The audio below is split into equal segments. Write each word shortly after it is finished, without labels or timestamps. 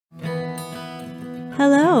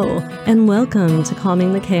Hello, and welcome to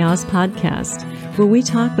Calming the Chaos podcast, where we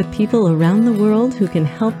talk with people around the world who can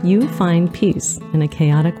help you find peace in a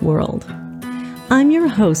chaotic world. I'm your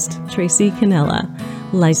host, Tracy Canella,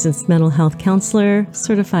 licensed mental health counselor,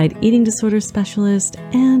 certified eating disorder specialist,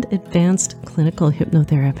 and advanced clinical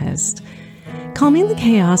hypnotherapist. Calming the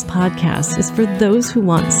Chaos podcast is for those who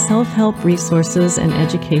want self-help resources and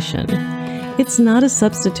education. It's not a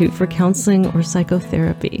substitute for counseling or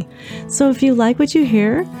psychotherapy. So if you like what you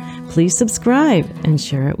hear, please subscribe and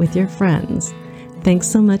share it with your friends. Thanks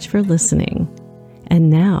so much for listening. And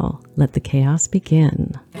now, let the chaos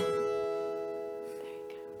begin.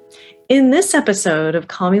 In this episode of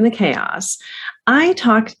Calming the Chaos, I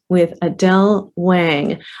talked with Adele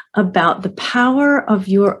Wang about the power of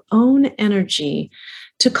your own energy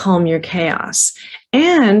to calm your chaos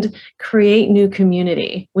and create new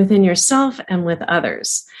community within yourself and with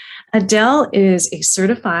others. Adele is a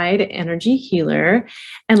certified energy healer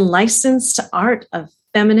and licensed Art of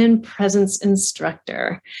Feminine Presence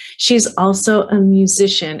instructor. She's also a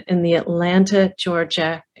musician in the Atlanta,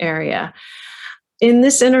 Georgia area. In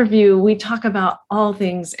this interview, we talk about all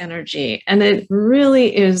things energy, and it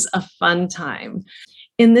really is a fun time.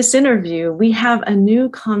 In this interview, we have a new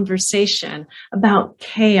conversation about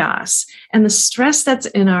chaos and the stress that's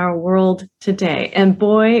in our world today. And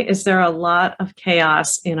boy, is there a lot of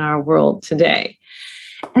chaos in our world today.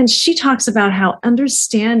 And she talks about how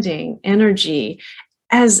understanding energy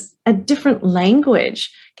as a different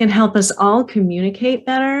language can help us all communicate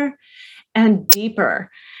better and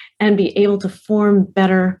deeper and be able to form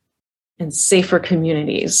better and safer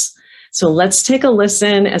communities. So let's take a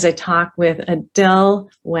listen as I talk with Adele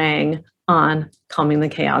Wang on Calming the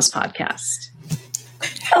Chaos podcast.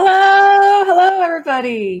 Hello,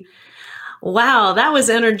 everybody. Wow, that was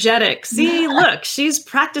energetic. See, look, she's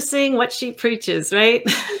practicing what she preaches, right?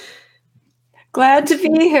 Glad to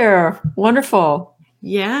be here. Wonderful.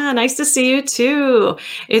 Yeah, nice to see you too.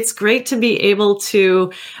 It's great to be able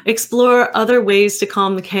to explore other ways to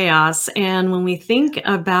calm the chaos. And when we think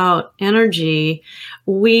about energy,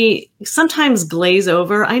 we sometimes glaze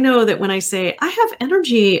over. I know that when I say, I have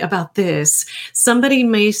energy about this, somebody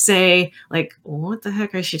may say, like, what the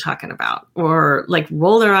heck is she talking about? Or like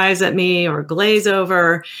roll their eyes at me or glaze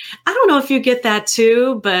over. I don't know if you get that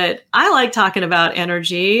too, but I like talking about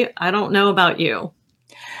energy. I don't know about you.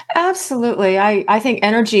 Absolutely. I think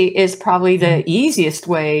energy is probably the easiest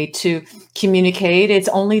way to communicate. It's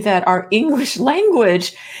only that our English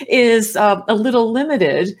language is a little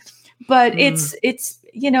limited, but it's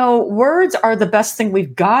words are the best thing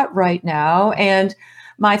we've got right now. And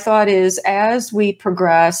my thought is, as we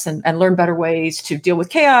progress and learn better ways to deal with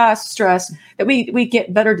chaos, stress, that we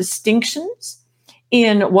get better distinctions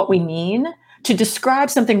in what we mean to describe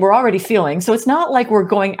something we're already feeling. So it's not like we're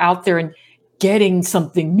going out there and getting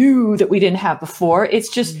something new that we didn't have before. It's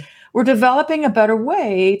just we're developing a better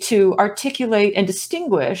way to articulate and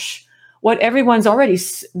distinguish what everyone's already,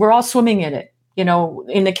 we're all swimming in it,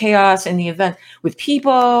 in the chaos, in the event, with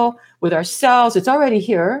people, with ourselves. It's already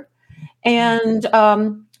here. And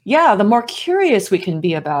the more curious we can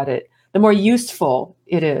be about it, the more useful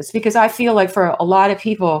it is. Because I feel like for a lot of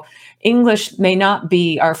people, English may not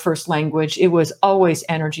be our first language. It was always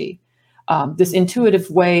energy, this intuitive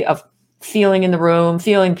way of feeling in the room,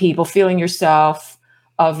 feeling people, feeling yourself,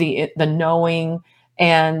 of the knowing.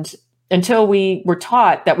 And until we were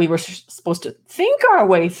taught that we were supposed to think our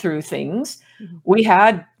way through things, we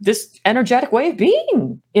had this energetic way of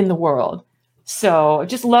being in the world. So I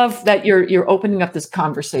just love that you're opening up this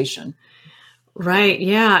conversation. Right.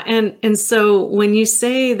 Yeah. And so when you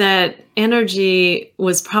say that energy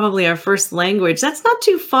was probably our first language, that's not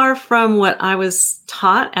too far from what I was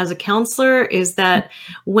taught as a counselor, is that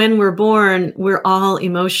when we're born, we're all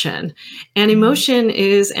emotion, and emotion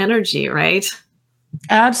is energy, right?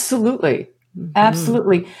 Absolutely.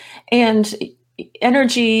 Absolutely. And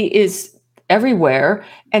energy is everywhere.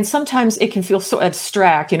 And sometimes it can feel so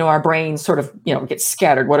abstract, our brains sort of, get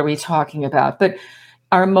scattered. What are we talking about? But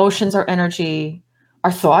our emotions are energy.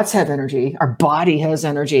 Our thoughts have energy. Our body has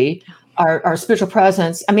energy. Our spiritual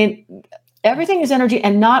presence. I mean, everything is energy,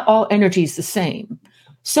 and not all energy is the same.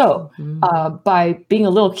 So by being a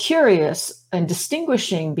little curious and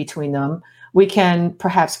distinguishing between them, we can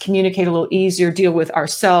perhaps communicate a little easier, deal with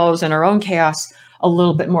ourselves and our own chaos a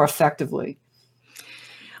little bit more effectively.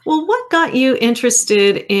 Well, what got you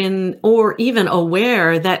interested in, or even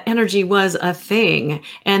aware that energy was a thing?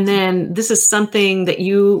 And then this is something that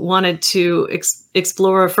you wanted to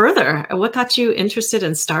explore further. What got you interested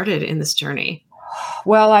and started in this journey?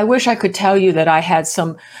 Well, I wish I could tell you that I had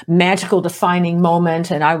some magical defining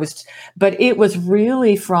moment but it was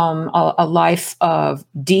really from a life of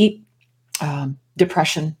deep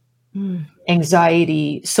depression, Mm.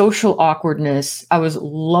 anxiety, social awkwardness. I was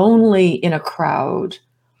lonely in a crowd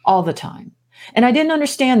all the time. And I didn't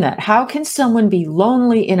understand that. How can someone be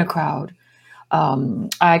lonely in a crowd?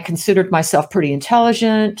 I considered myself pretty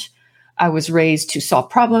intelligent. I was raised to solve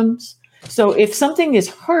problems. So if something is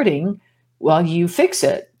hurting, well, you fix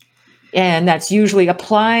it. And that's usually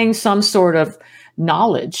applying some sort of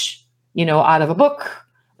knowledge, out of a book,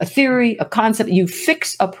 a theory, a concept. You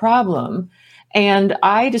fix a problem. And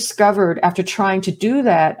I discovered after trying to do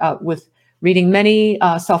that with reading many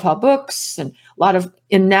self-help books and a lot of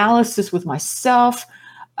analysis with myself,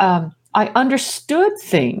 I understood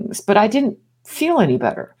things, but I didn't feel any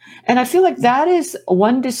better. And I feel like that is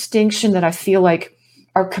one distinction that I feel like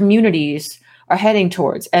our communities are heading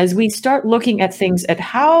towards as we start looking at things at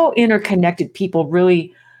how interconnected people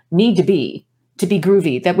really need to be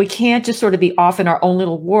groovy, that we can't just sort of be off in our own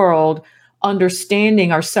little world,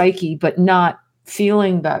 understanding our psyche, but not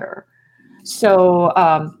feeling better. So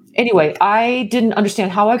anyway, I didn't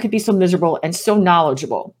understand how I could be so miserable and so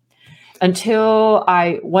knowledgeable until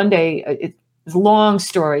one day, it's a long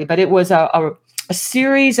story, but it was a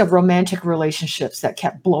series of romantic relationships that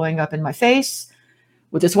kept blowing up in my face.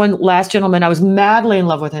 With this one last gentleman, I was madly in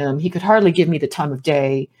love with him. He could hardly give me the time of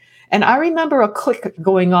day. And I remember a click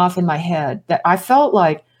going off in my head that I felt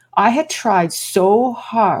like I had tried so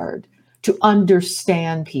hard to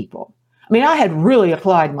understand people. I mean, I had really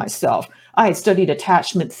applied myself. I had studied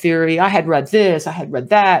attachment theory. I had read this, I had read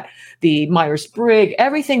that, the Myers-Briggs,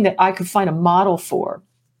 everything that I could find a model for.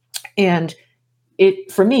 And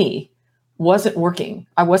it, for me, wasn't working.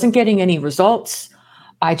 I wasn't getting any results.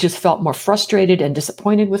 I just felt more frustrated and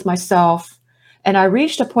disappointed with myself. And I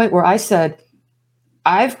reached a point where I said,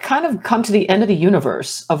 I've kind of come to the end of the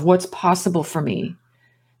universe of what's possible for me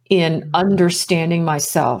in understanding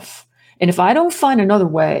myself. And if I don't find another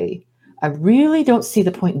way, I really don't see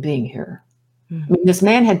the point in being here. I mean, this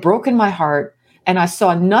man had broken my heart, and I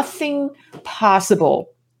saw nothing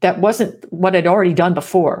possible that wasn't what I'd already done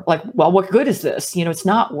before. Like, well, what good is this? It's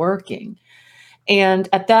not working. And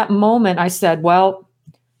at that moment, I said, well,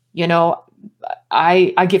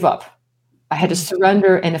 I give up. I had to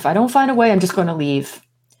surrender. And if I don't find a way, I'm just going to leave.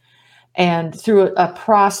 And through a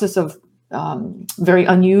process of very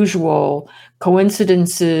unusual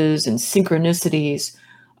coincidences and synchronicities,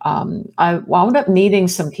 I wound up meeting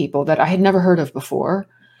some people that I had never heard of before.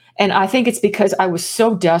 And I think it's because I was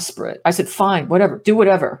so desperate. I said, fine, whatever, do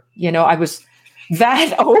whatever. I was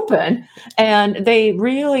that open. And they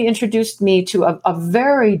really introduced me to a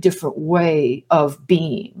very different way of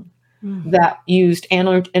being that used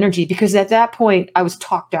energy, because at that point I was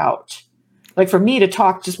talked out. Like for me to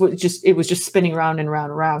talk it was just spinning round and round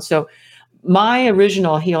and round. So my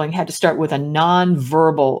original healing had to start with a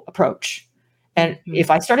non-verbal approach. And if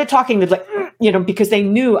I started talking, they'd like, because they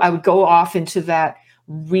knew I would go off into that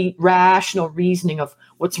rational reasoning of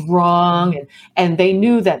what's wrong. And they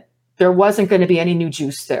knew that there wasn't going to be any new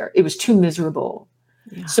juice there. It was too miserable.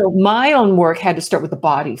 Yeah. So my own work had to start with the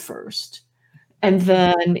body first. And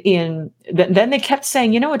then then they kept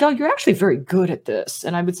saying, Adele, you're actually very good at this.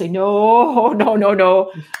 And I would say, no,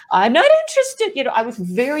 I'm not interested. I was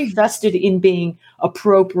very vested in being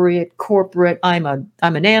appropriate, corporate. I'm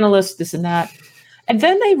an analyst, this and that. And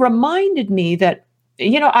then they reminded me that,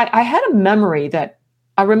 I had a memory that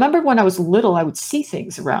I remember when I was little, I would see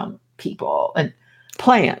things around people and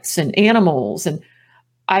plants and animals. And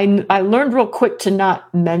I learned real quick to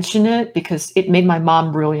not mention it because it made my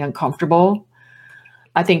mom really uncomfortable.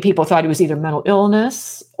 I think people thought it was either mental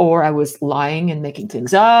illness or I was lying and making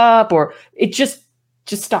things up, or it just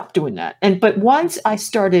stopped doing that. But once I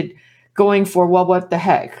started going for, well, what the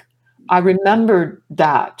heck? I remembered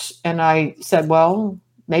that. And I said, well,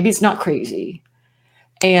 maybe it's not crazy.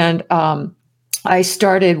 And I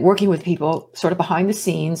started working with people sort of behind the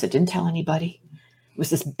scenes. I didn't tell anybody. It was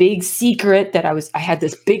this big secret that I had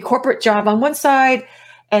this big corporate job on one side.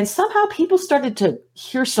 And somehow people started to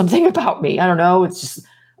hear something about me. I don't know. It's just,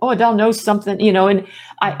 Adele knows something, and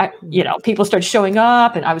I people started showing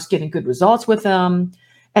up and I was getting good results with them.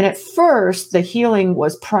 And at first the healing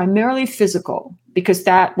was primarily physical because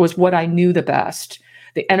that was what I knew the best.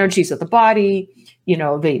 The energies of the body,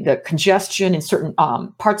 the congestion in certain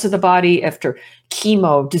parts of the body after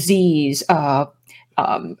chemo, disease. I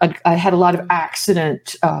had a lot of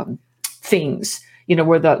accident things,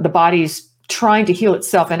 where the body's trying to heal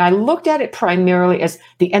itself. And I looked at it primarily as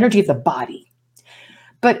the energy of the body.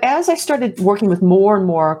 But as I started working with more and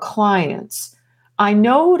more clients, I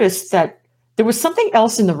noticed that there was something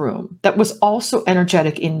else in the room that was also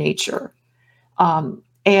energetic in nature.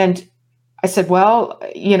 And I said, well,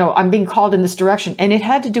 I'm being called in this direction. And it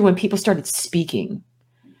had to do when people started speaking.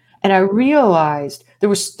 And I realized there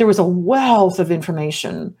was a wealth of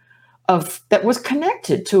information that was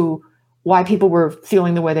connected to why people were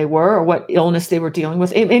feeling the way they were or what illness they were dealing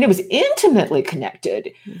with. And it was intimately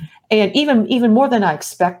connected, and even more than I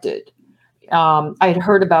expected. I had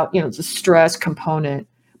heard about, the stress component,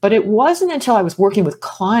 but it wasn't until I was working with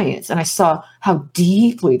clients and I saw how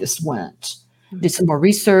deeply this went. Did some more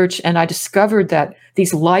research, and I discovered that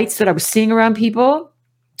these lights that I was seeing around people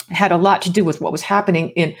had a lot to do with what was happening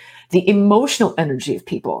in the emotional energy of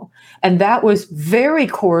people. And that was very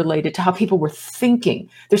correlated to how people were thinking.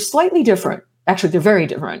 They're slightly different. Actually, they're very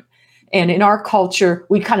different. And in our culture,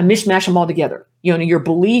 we kind of mishmash them all together. Your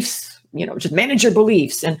beliefs, just manage your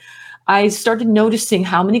beliefs. And I started noticing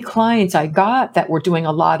how many clients I got that were doing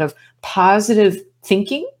a lot of positive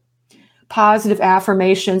thinking, positive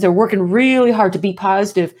affirmations. They're working really hard to be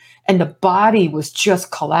positive, and the body was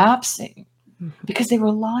just collapsing because they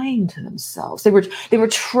were lying to themselves. They were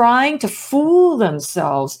trying to fool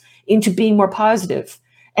themselves into being more positive.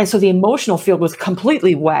 And so the emotional field was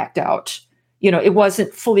completely whacked out. It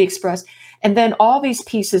wasn't fully expressed. And then all these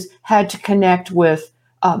pieces had to connect with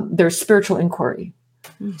their spiritual inquiry.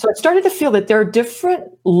 So I started to feel that there are different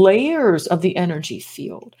layers of the energy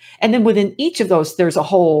field. And then within each of those, there's a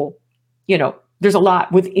whole, there's a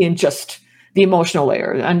lot within just the emotional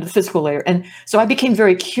layer and the physical layer. And so I became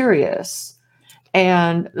very curious.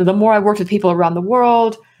 And the more I worked with people around the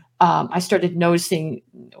world, I started noticing,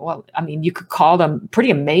 you could call them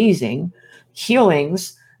pretty amazing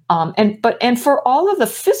healings. And for all of the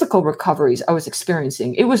physical recoveries I was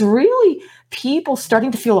experiencing, it was really people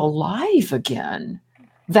starting to feel alive again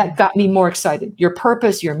that got me more excited. Your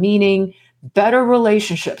purpose, your meaning, better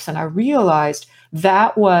relationships. And I realized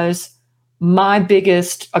that was my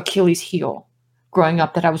biggest Achilles heel growing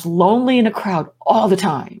up, that I was lonely in a crowd all the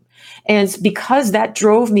time. And it's because that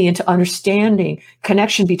drove me into understanding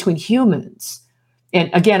connection between humans. And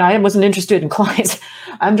again, I wasn't interested in clients.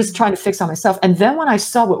 I'm just trying to fix on myself. And then when I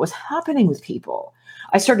saw what was happening with people,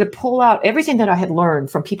 I started to pull out everything that I had learned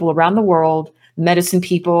from people around the world, medicine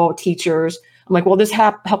people, teachers. I'm like, well, this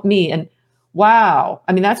helped me. And wow,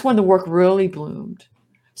 that's when the work really bloomed.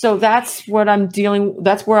 So that's what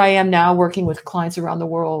that's where I am now, working with clients around the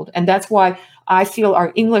world. And that's why I feel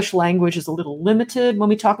our English language is a little limited when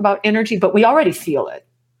we talk about energy, but we already feel it.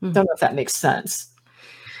 Don't know if that makes sense.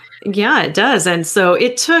 Yeah, it does. And so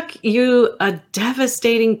it took you a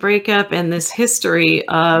devastating breakup and this history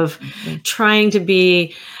of trying to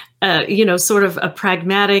be, sort of a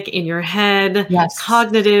pragmatic in your head, yes,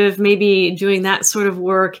 cognitive, maybe doing that sort of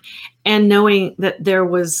work, and knowing that that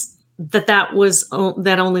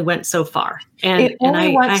only went so far. And it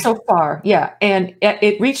only went so far. Yeah. And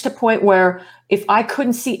it reached a point where if I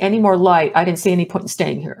couldn't see any more light, I didn't see any point in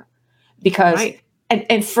staying here. Because, right.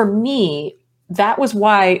 and for me, that was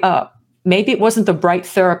why maybe it wasn't the right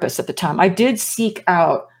therapist at the time. I did seek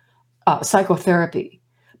out psychotherapy.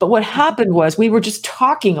 But what happened was we were just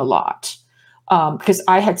talking a lot because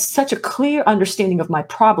I had such a clear understanding of my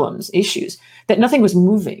problems, issues, that nothing was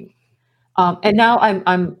moving. And now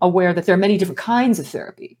I'm aware that there are many different kinds of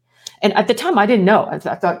therapy. And at the time, I didn't know. I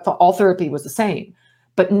thought all therapy was the same.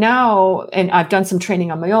 But now, and I've done some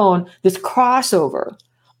training on my own, this crossover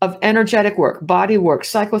of energetic work, body work,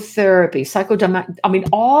 psychotherapy,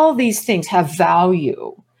 all these things have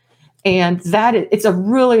value. And it's a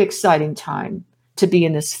really exciting time to be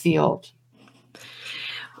in this field.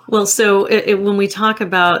 Well, so when we talk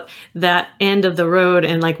about that end of the road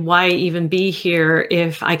and like, why even be here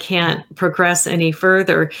if I can't progress any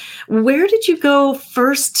further, where did you go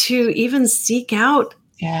first to even seek out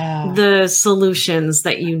the solutions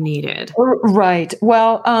that you needed? Right.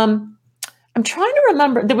 Well, I'm trying to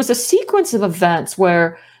remember. There was a sequence of events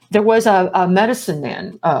where there was a medicine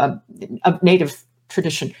man, a native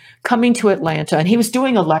tradition, coming to Atlanta, and he was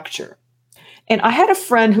doing a lecture. And I had a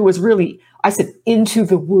friend who was really, I said, into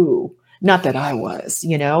the woo. Not that I was,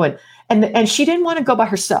 and she didn't want to go by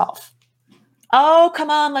herself. Oh, come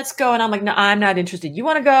on, let's go. And I'm like, no, I'm not interested. You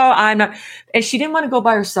want to go? I'm not. And she didn't want to go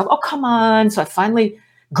by herself. Oh, come on. So I finally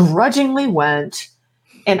grudgingly went.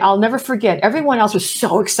 And I'll never forget, everyone else was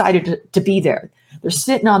so excited to be there. They're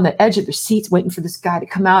sitting on the edge of their seats waiting for this guy to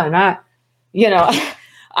come out. And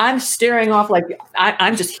I'm staring off like,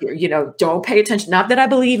 I'm just here, don't pay attention. Not that I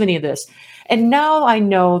believe any of this. And now I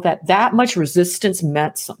know that much resistance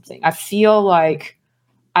meant something. I feel like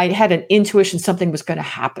I had an intuition something was going to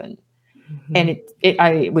happen. Mm-hmm. And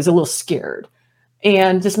I was a little scared.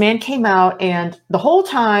 And this man came out, and the whole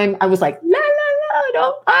time I was like, la, la,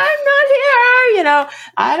 I'm not here.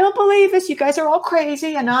 I don't believe this. You guys are all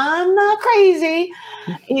crazy and I'm not crazy.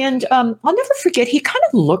 And I'll never forget, he kind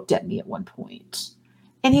of looked at me at one point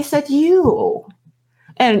and he said, you.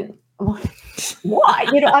 And why?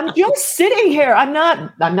 I'm just sitting here. I'm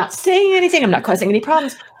not saying anything. I'm not causing any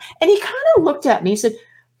problems. And he kind of looked at me and said,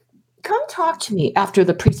 come talk to me after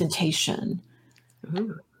the presentation.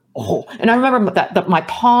 Mm-hmm. Oh, and I remember that my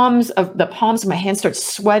palms of my hands started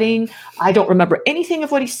sweating. I don't remember anything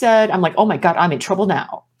of what he said. I'm like, oh my God, I'm in trouble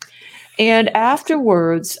now. And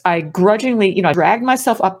afterwards, I grudgingly, I dragged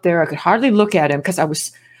myself up there. I could hardly look at him because I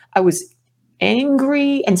was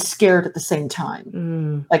angry and scared at the same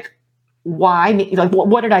time. Like, why me? Like,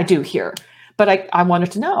 what did I do here? But I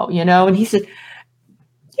wanted to know, and he said,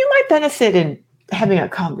 you might benefit in having a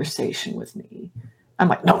conversation with me. I'm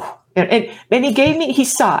like, no. And he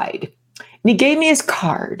sighed and he gave me his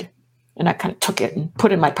card and I kind of took it and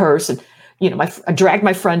put it in my purse and, I dragged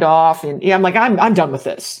my friend off and I'm like, I'm done with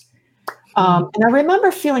this. And I remember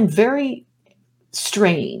feeling very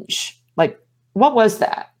strange. Like, what was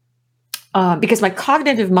that? Because my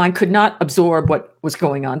cognitive mind could not absorb what was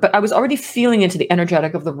going on, but I was already feeling into the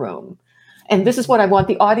energetic of the room. And this is what I want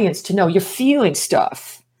the audience to know. You're feeling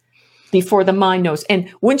stuff before the mind knows. And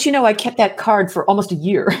once I kept that card for almost a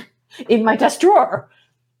year in my desk drawer.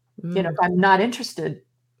 If I'm not interested,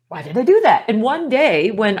 why did I do that? And one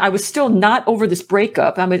day when I was still not over this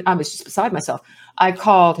breakup, I was just beside myself. I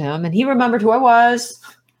called him and he remembered who I was.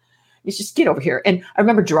 He's just, get over here. And I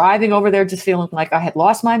remember driving over there just feeling like I had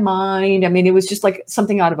lost my mind. I mean, it was just like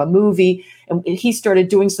something out of a movie. And he started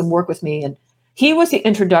doing some work with me. And he was the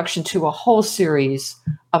introduction to a whole series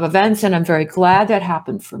of events. And I'm very glad that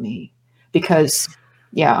happened for me because,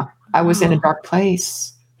 I was in a dark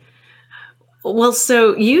place. Well,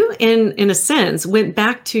 so you, in a sense, went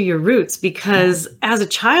back to your roots because as a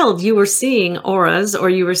child, you were seeing auras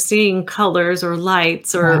or you were seeing colors or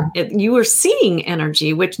lights or you were seeing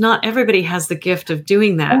energy, which not everybody has the gift of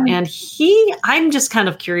doing that. And I'm just kind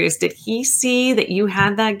of curious, did he see that you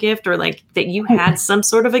had that gift or like that you had some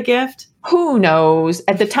sort of a gift? Who knows?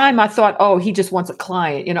 At the time, I thought, oh, he just wants a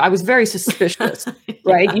client. I was very suspicious,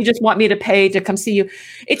 right? You just want me to pay to come see you.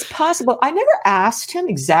 It's possible. I never asked him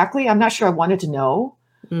exactly. I'm not sure I wanted to know.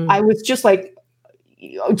 I was just like,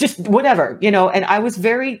 just whatever, and I was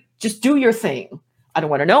very, just do your thing. I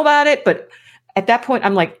don't want to know about it. But at that point,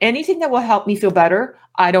 I'm like, anything that will help me feel better.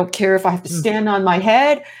 I don't care if I have to stand on my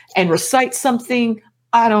head and recite something.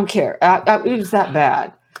 I don't care. It was that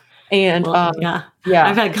bad. And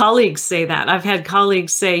I've had colleagues say that. I've had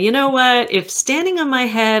colleagues say, you know what, if standing on my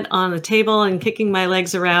head on the table and kicking my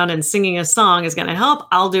legs around and singing a song is going to help,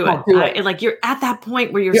 I'll do it. Like you're at that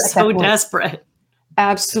point where you're so desperate.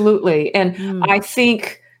 Absolutely. And I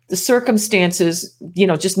think the circumstances,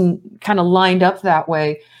 just kind of lined up that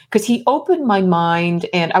way because he opened my mind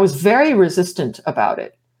and I was very resistant about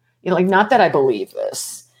it. Like, not that I believe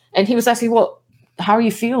this. And he was asking, well, how are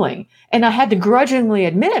you feeling? And I had to grudgingly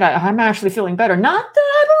admit I'm actually feeling better. Not that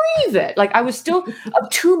I believe it. Like I was still of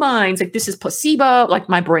two minds. Like this is placebo. Like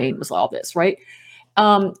my brain was all this, right?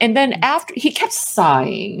 And then after he kept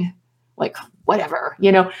sighing, like whatever,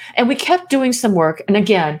 and we kept doing some work. And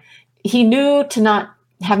again, he knew to not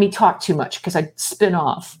have me talk too much because I'd spin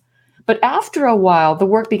off. But after a while, the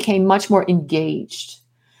work became much more engaged.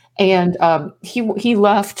 And he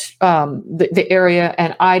left the area,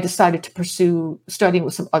 and I decided to pursue studying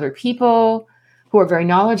with some other people who are very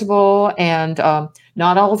knowledgeable, and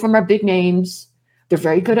not all of them are big names. They're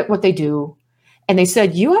very good at what they do. And they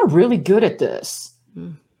said, you are really good at this.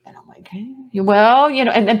 And I'm like, hey, well,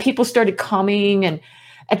 and then people started coming. And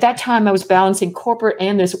at that time, I was balancing corporate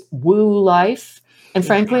and this woo life. And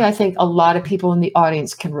frankly, I think a lot of people in the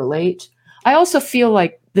audience can relate. I also feel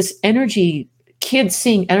like this energy, kids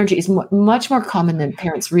seeing energy is much more common than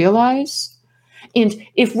parents realize. And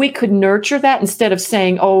if we could nurture that instead of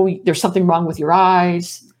saying, oh, there's something wrong with your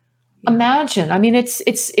eyes, imagine, I mean,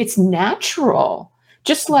 it's natural.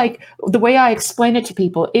 Just like the way I explain it to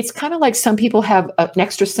people, it's kind of like some people have an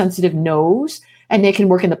extra sensitive nose and they can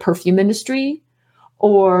work in the perfume industry,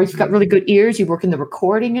 or you've got really good ears, you work in the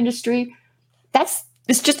recording industry.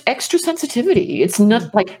 It's just extra sensitivity. It's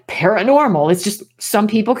not like paranormal. It's just some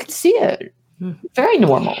people can see it. Very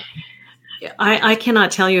normal. I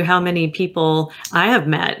cannot tell you how many people I have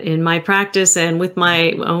met in my practice and with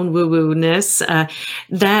my own woo-woo-ness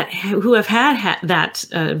who have had that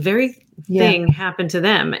very Yeah. thing happened to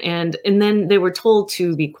them, and then they were told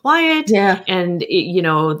to be quiet, Yeah. and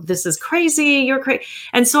this is crazy, you're crazy.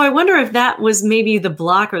 And so I wonder if that was maybe the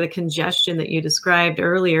block or the congestion that you described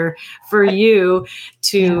earlier for you Yeah.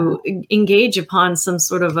 to engage upon some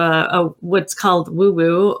sort of a what's called woo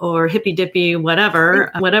woo or hippy dippy,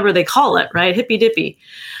 whatever they call it, right? Hippy dippy.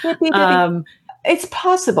 Hippy dippy. um It's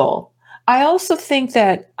possible. I also think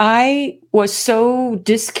that I was so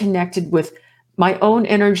disconnected with my own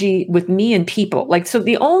energy, with me and people. Like, so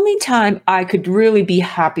the only time I could really be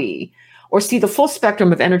happy or see the full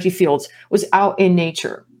spectrum of energy fields was out in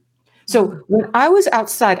nature. So when I was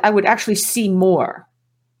outside, I would actually see more,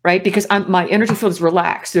 right? Because my energy field is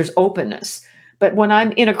relaxed, there's openness. But when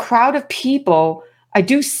I'm in a crowd of people, I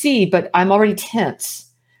do see, but I'm already tense.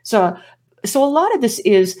 So a lot of this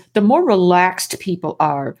is the more relaxed people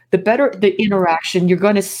are, the better the interaction. You're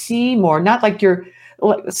going to see more. Not like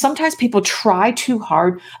sometimes people try too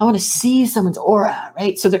hard. I want to see someone's aura,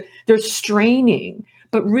 right? So they're straining.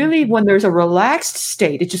 But really, when there's a relaxed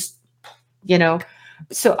state, it just,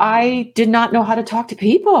 so I did not know how to talk to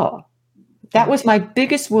people. That was my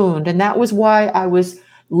biggest wound. And that was why I was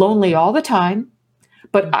lonely all the time.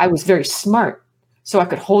 But I was very smart. So I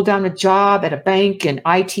could hold down a job at a bank and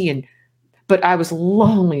IT, but I was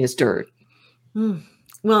lonely as dirt.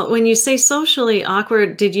 Well, when you say socially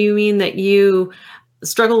awkward, did you mean that you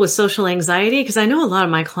struggle with social anxiety? Because I know a lot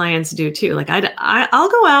of my clients do too. Like I'll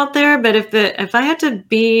go out there, but if I had to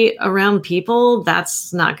be around people,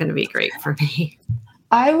 that's not going to be great for me.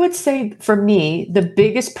 I would say for me, the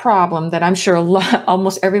biggest problem that I'm sure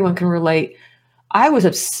almost everyone can relate, I was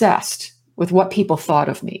obsessed with what people thought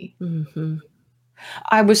of me. Mm-hmm.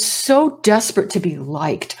 I was so desperate to be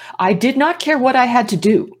liked. I did not care what I had to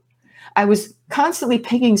do. I was constantly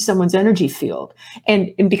pinging someone's energy field.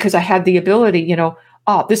 And because I had the ability,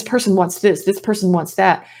 this person wants this person wants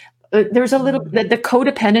that. There's a little, the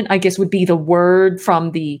codependent, I guess, would be the word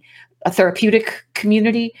from the therapeutic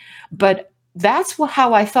community. But that's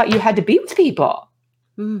how I thought you had to be with people.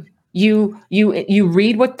 Mm. You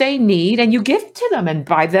read what they need and you give it to them. And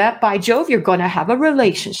by Jove, you're going to have a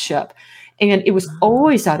relationship. And it was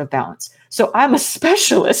always out of balance. So I'm a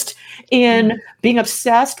specialist in being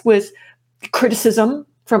obsessed with criticism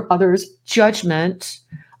from others, judgment.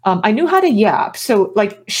 I knew how to yap. So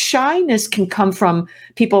like shyness can come from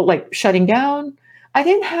people like shutting down. I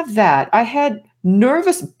didn't have that. I had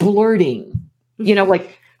nervous blurting,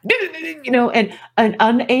 like, and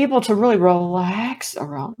unable to really relax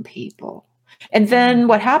around people. And then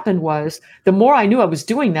what happened was the more I knew I was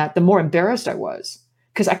doing that, the more embarrassed I was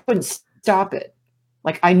because I couldn't stop it.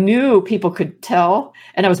 Like I knew people could tell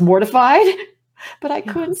and I was mortified, but I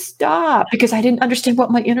couldn't stop because I didn't understand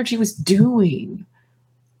what my energy was doing.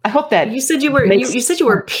 I hope that you said you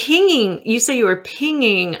were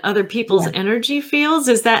pinging other people's energy fields.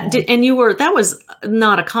 Is that, that was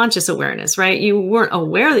not a conscious awareness, right? You weren't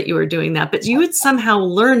aware that you were doing that, but you had somehow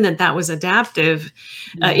learned that was adaptive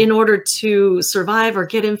in order to survive or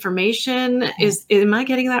get information. Am I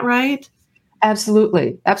getting that right?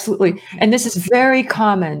 Absolutely. Absolutely. And this is very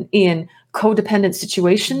common in codependent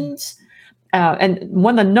situations. And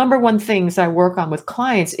one of the number one things I work on with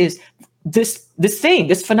clients is this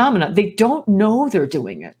phenomenon. They don't know they're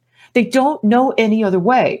doing it. They don't know any other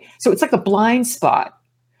way. So it's like a blind spot.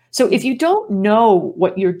 So if you don't know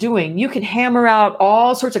what you're doing, you can hammer out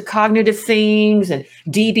all sorts of cognitive things and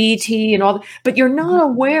DBT and all that, but you're not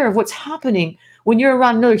aware of what's happening when you're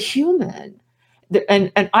around another human.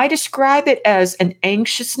 And I describe it as an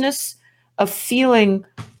anxiousness of feeling,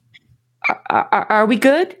 are we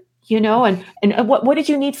good? And what did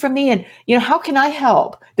you need from me? And, how can I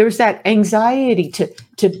help? There's that anxiety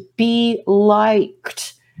to be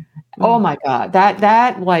liked. Oh my God,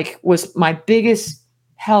 that like was my biggest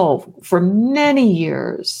hell for many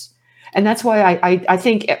years. And that's why I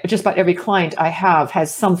think just about every client I have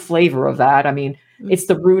has some flavor of that. I mean, it's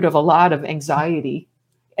the root of a lot of anxiety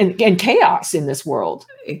and chaos in this world.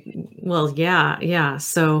 Well, yeah.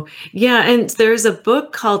 So, and there's a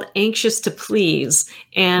book called Anxious to Please.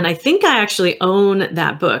 And I think I actually own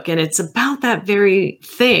that book. And it's about that very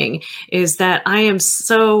thing, is that I am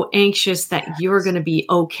so anxious that you're going to be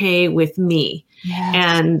okay with me.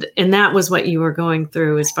 Yes. And that was what you were going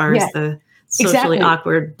through as far as the socially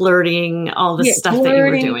awkward blurting, all the stuff that you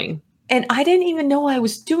were doing. And I didn't even know I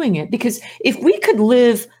was doing it, because if we could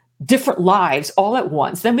live different lives all at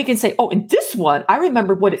once, then we can say, oh, in this one, I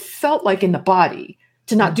remember what it felt like in the body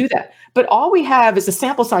to not do that. But all we have is a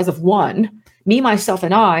sample size of one, me, myself,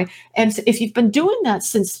 and I. And if you've been doing that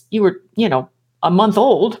since you were, a month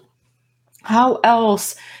old, how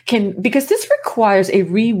else because this requires a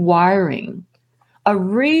rewiring a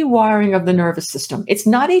rewiring of the nervous system. It's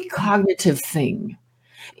not a cognitive thing.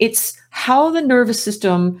 It's how the nervous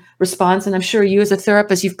system responds. And I'm sure you as a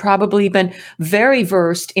therapist, you've probably been very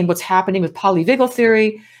versed in what's happening with polyvagal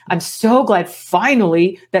theory. I'm so glad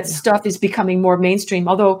finally that stuff is becoming more mainstream.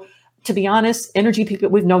 Although, to be honest, energy people,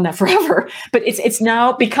 we've known that forever, but it's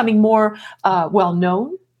now becoming more well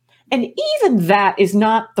known. And even that is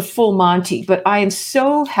not the full Monty, but I am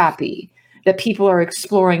so happy that people are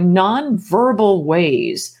exploring nonverbal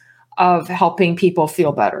ways of helping people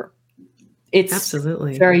feel better. It's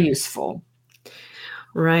absolutely very useful.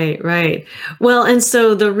 Right, right. Well, and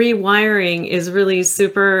so the rewiring is really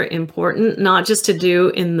super important, not just to do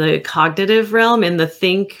in the cognitive realm, in the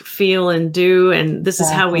think, feel, and do, and this is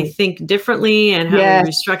how we think differently and how we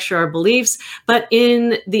restructure our beliefs, but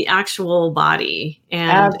in the actual body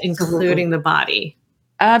and including the body.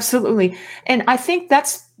 Absolutely. And I think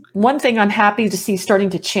that's one thing I'm happy to see starting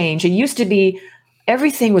to change. It used to be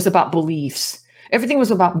everything was about beliefs. Everything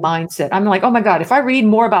was about mindset. I'm like, oh my God, if I read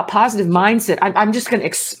more about positive mindset, I'm just going to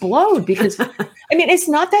explode because, I mean, it's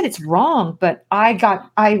not that it's wrong, but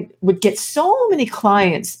I would get so many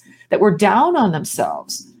clients that were down on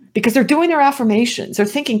themselves because they're doing their affirmations, they're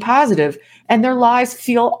thinking positive, and their lives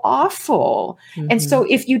feel awful. Mm-hmm. And so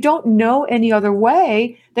if you don't know any other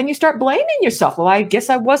way, then you start blaming yourself. Well, I guess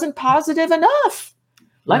I wasn't positive enough.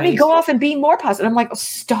 Let me go off and be more positive. I'm like, oh,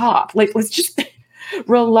 stop. Like, let's just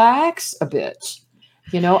relax a bit.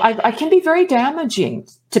 You know, I can be very damaging,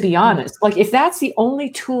 to be honest. Like if that's the only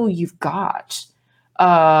tool you've got,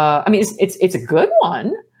 I mean, it's a good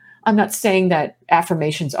one. I'm not saying that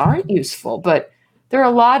affirmations aren't useful, but there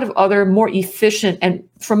are a lot of other more efficient and,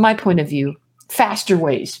 from my point of view, faster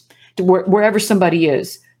ways to wherever somebody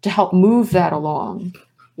is to help move that along.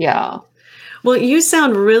 Yeah. Well, you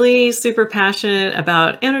sound really super passionate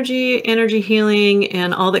about energy healing,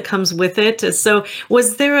 and all that comes with it. So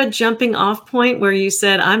was there a jumping off point where you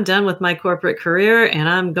said, I'm done with my corporate career and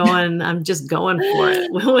I'm just going for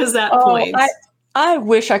it? What was that point? I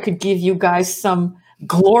wish I could give you guys some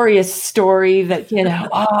glorious story that,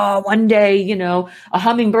 one day, a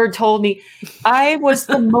hummingbird told me. I was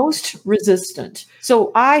the most resistant.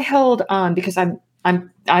 So I held on because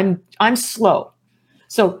I'm slow.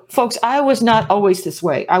 So, folks, I was not always this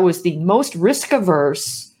way. I was the most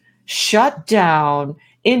risk-averse, shut down,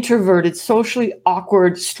 introverted, socially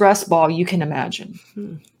awkward stress ball you can imagine.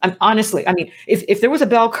 Honestly, I mean, if there was a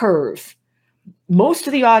bell curve, most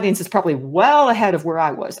of the audience is probably well ahead of where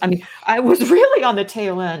I was. I mean, I was really on the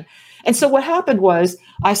tail end. And so what happened was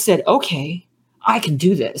I said, okay, I can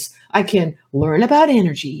do this. I can learn about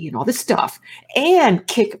energy and all this stuff and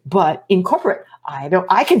kick butt in corporate.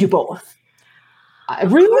 I can do both. Of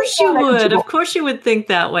course you would think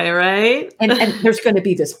that way, right? and there's going to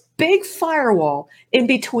be this big firewall in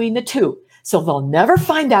between the two. So they'll never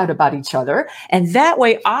find out about each other. And that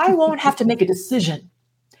way I won't have to make a decision.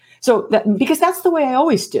 So because that's the way I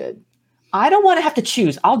always did. I don't want to have to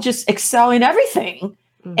choose. I'll just excel in everything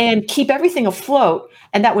and keep everything afloat.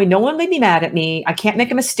 And that way no one may be mad at me. I can't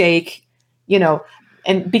make a mistake,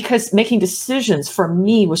 and because making decisions for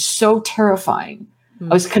me was so terrifying.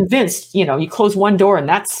 I was convinced, you close one door and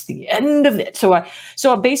that's the end of it.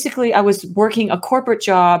 So basically I was working a corporate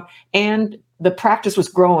job and the practice was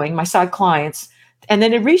growing, my side clients. And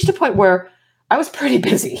then it reached a point where I was pretty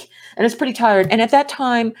busy and I was pretty tired. And at that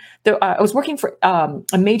time, I was working for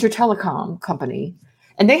a major telecom company,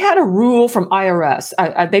 and they had a rule from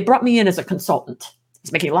IRS. They brought me in as a consultant. I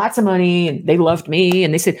was making lots of money and they loved me.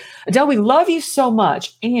 And they said, Adele, we love you so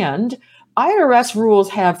much. And IRS rules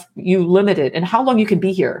have you limited in how long you can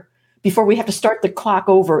be here before we have to start the clock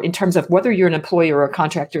over in terms of whether you're an employee or a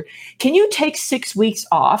contractor. Can you take 6 weeks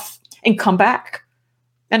off and come back?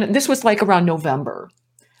 And this was like around November.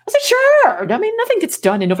 I said, sure. I mean, nothing gets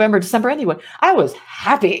done in November, December anyway. I was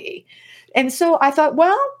happy. And so I thought,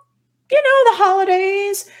 well, the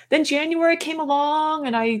holidays. Then January came along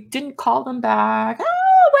and I didn't call them back.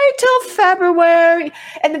 Oh, wait till February.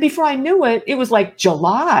 And then before I knew it, it was like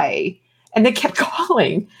July. And they kept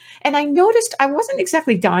calling. And I noticed I wasn't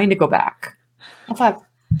exactly dying to go back. I thought,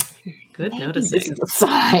 good noticing. This is a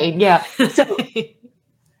sign. Yeah. So,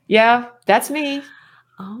 yeah, that's me.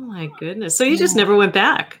 Oh my goodness. So you just never went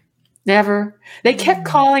back? Never. They kept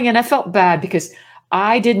calling and I felt bad because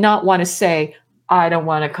I did not want to say, I don't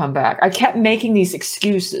want to come back. I kept making these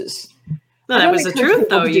excuses. No, that was the truth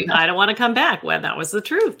though. I don't want to come back. Well, that was the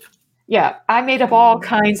truth. Yeah. I made up all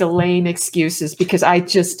kinds of lame excuses because I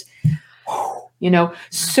just...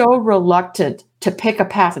 so reluctant to pick a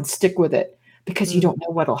path and stick with it because you don't know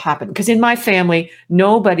what'll happen. Because in my family,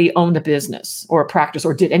 nobody owned a business or a practice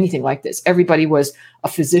or did anything like this. Everybody was a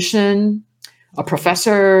physician, a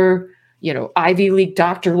professor, Ivy League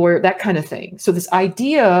doctor, lawyer, that kind of thing. So this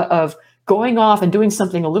idea of going off and doing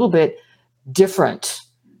something a little bit different.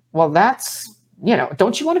 Well, that's,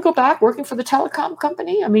 don't you want to go back working for the telecom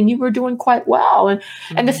company? I mean, you were doing quite well.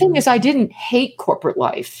 And the thing is, I didn't hate corporate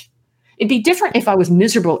life. It'd be different if I was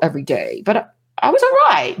miserable every day, but I was all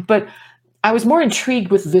right. But I was more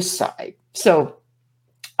intrigued with this side. So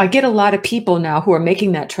I get a lot of people now who are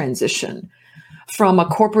making that transition from a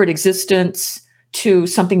corporate existence to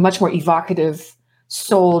something much more evocative,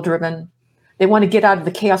 soul-driven. They want to get out of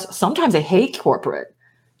the chaos. Sometimes they hate corporate.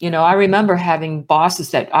 I remember having bosses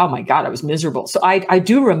that, oh my God, I was miserable. So I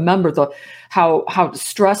do remember how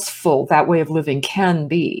stressful that way of living can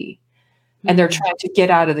be. And they're trying to get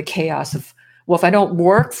out of the chaos of, well, if I don't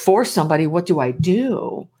work for somebody, what do I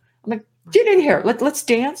do? I'm like, get in here. Let's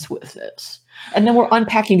dance with this. And then we're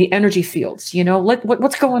unpacking the energy fields,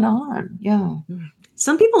 what's going on? Yeah.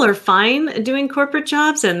 Some people are fine doing corporate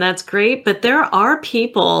jobs, and that's great. But there are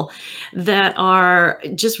people that are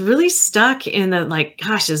just really stuck in the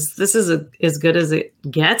gosh, this is as good as it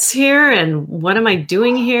gets here? And what am I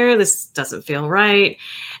doing here? This doesn't feel right.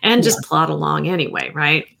 And just plod along anyway,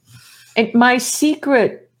 right? And my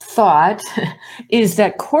secret thought is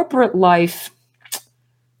that corporate life,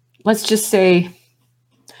 let's just say,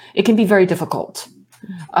 it can be very difficult.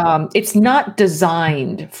 It's not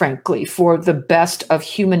designed, frankly, for the best of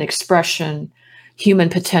human expression, human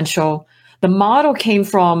potential. The model came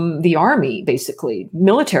from the army, basically,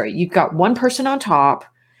 military. You've got one person on top,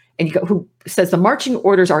 and you got who says the marching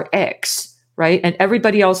orders are X, right? And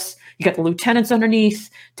everybody else, you got the lieutenants underneath,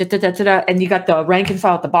 and you got the rank and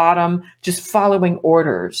file at the bottom, just following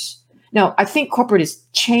orders. Now, I think corporate is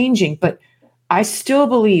changing, but I still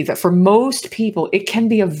believe that for most people, it can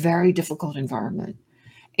be a very difficult environment.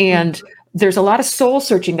 And there's a lot of soul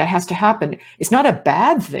searching that has to happen. It's not a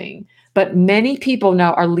bad thing, but many people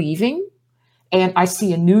now are leaving. And I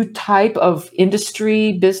see a new type of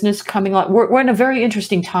industry, business coming on. We're in a very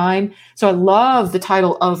interesting time. So I love the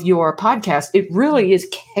title of your podcast. It really is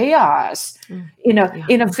chaos in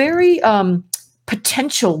a very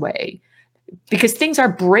potential way, because things are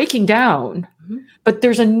breaking down, but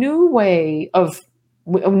there's a new way of,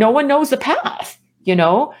 no one knows the path,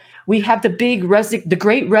 We have the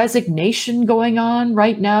great resignation going on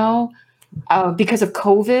right now because of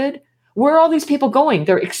COVID. Where are all these people going?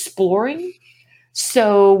 They're exploring.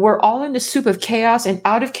 So we're all in the soup of chaos, and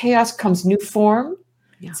out of chaos comes new form.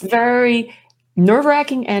 Yeah. It's very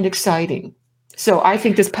nerve-wracking and exciting. So I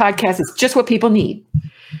think this podcast is just what people need.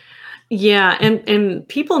 Yeah. And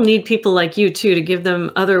people need people like you too, to give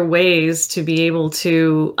them other ways to be able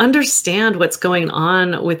to understand what's going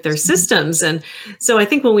on with their systems. And so I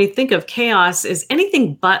think when we think of chaos is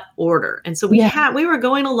anything but order. And so we were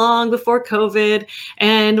going along before COVID,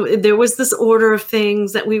 and there was this order of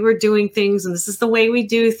things that we were doing things, and this is the way we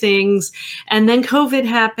do things. And then COVID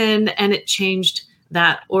happened, and it changed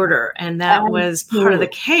that order, and that was part of the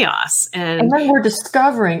chaos. And then we're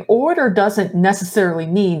discovering order doesn't necessarily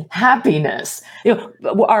mean happiness.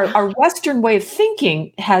 Our Western way of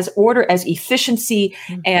thinking has order as efficiency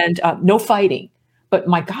and no fighting. But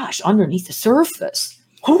my gosh, underneath the surface,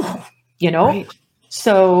 right.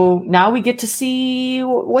 So now we get to see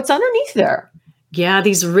what's underneath there. Yeah,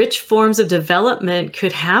 these rich forms of development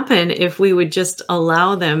could happen if we would just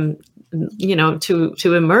allow them to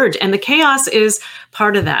emerge. And the chaos is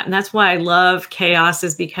part of that. And that's why I love chaos,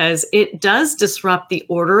 is because it does disrupt the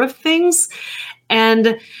order of things.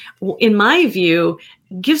 And in my view,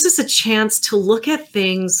 gives us a chance to look at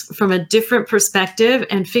things from a different perspective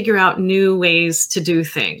and figure out new ways to do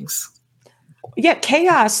things. Yeah,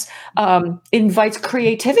 chaos invites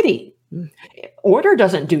creativity. Order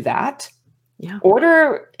doesn't do that. Yeah.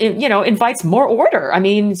 Order, invites more order. I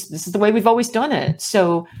mean, this is the way we've always done it.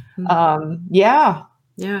 So, yeah.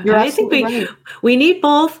 I think we need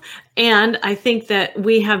both. And I think that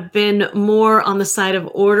we have been more on the side of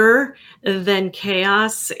order than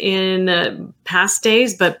chaos in past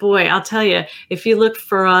days. But boy, I'll tell you, if you look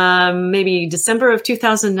from maybe December of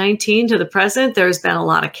 2019 to the present, there's been a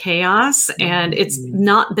lot of chaos, and it's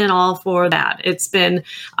not been all for that. It's been,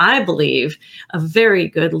 I believe, a very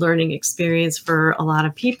good learning experience for a lot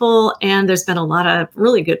of people. And there's been a lot of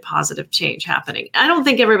really good positive change happening. I don't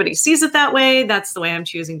think everybody sees it that way. That's the way I'm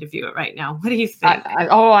choosing to view it right now. What do you think?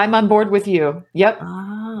 I'm on board with you. Yep.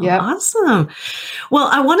 Oh, yep. Awesome. Well,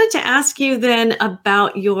 I wanted to ask you then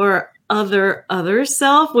about your other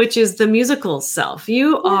self, which is the musical self.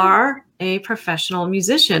 You are a professional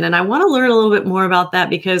musician, and I want to learn a little bit more about that,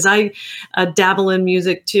 because I dabble in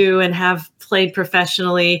music too and have played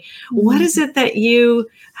professionally. What is it that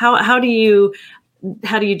how do you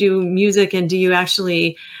how do you do music, and do you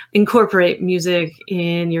actually incorporate music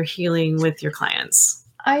in your healing with your clients?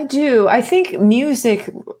 I do. I think music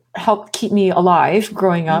helped keep me alive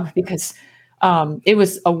growing up because it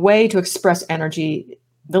was a way to express energy.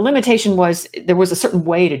 The limitation was there was a certain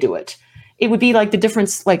way to do it. It would be like the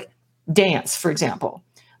difference, like dance, for example.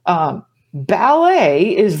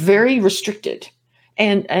 Ballet is very restricted.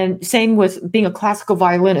 And same with being a classical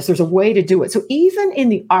violinist, there's a way to do it. So even in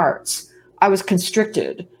the arts, I was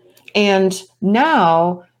constricted. And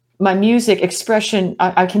now my music expression,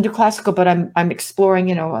 I can do classical, but I'm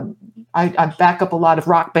exploring, I back up a lot of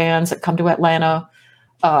rock bands that come to Atlanta,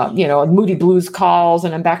 Moody Blues calls,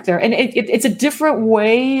 and I'm back there. And it's a different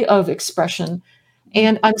way of expression.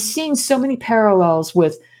 And I'm seeing so many parallels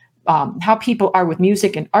with how people are with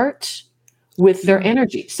music and art, with their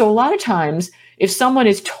energy. So a lot of times, if someone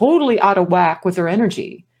is totally out of whack with their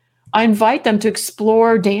energy, I invite them to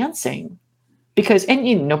explore dancing because,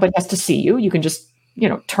 nobody has to see you. You can just,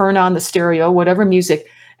 turn on the stereo, whatever music,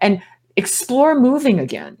 and explore moving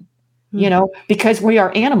again, because we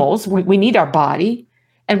are animals. We need our body.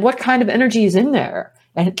 And what kind of energy is in there?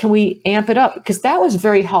 And can we amp it up? Because that was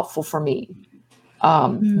very helpful for me.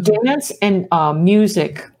 Dance and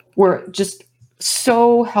music were just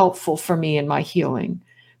so helpful for me in my healing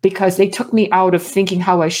because they took me out of thinking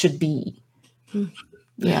how I should be.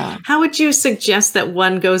 Yeah. How would you suggest that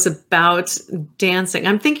one goes about dancing?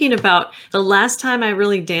 I'm thinking about the last time I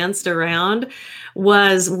really danced around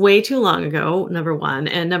was way too long ago, number one.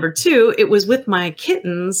 And number two, it was with my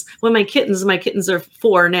kittens. When my kittens are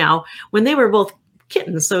 4 now, when they were both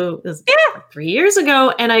kittens. So it was 3 years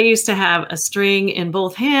ago. And I used to have a string in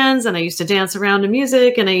both hands and I used to dance around to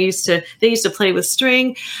music and they used to play with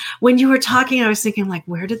string. When you were talking, I was thinking like,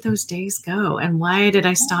 where did those days go? And why did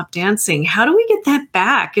I stop dancing? How do we get that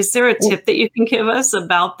back? Is there a tip that you can give us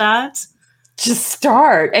about that? Just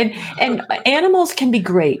start. And animals can be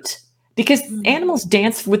great because animals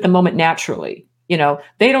dance with the moment naturally.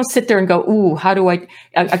 They don't sit there and go, ooh, how do a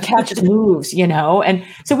cat just moves, And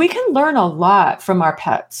so we can learn a lot from our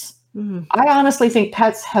pets. I honestly think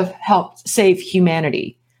pets have helped save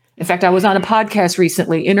humanity. In fact, I was on a podcast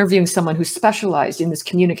recently interviewing someone who specialized in this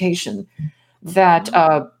communication, that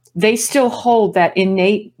they still hold that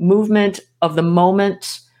innate movement of the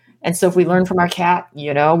moment. And so if we learn from our cat,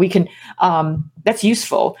 we can, that's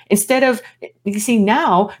useful. Instead of, you see,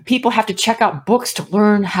 now people have to check out books to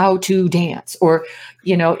learn how to dance or,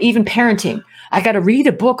 even parenting. I got to read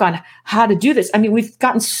a book on how to do this. I mean, we've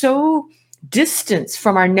gotten so distant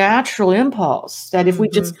from our natural impulse that if we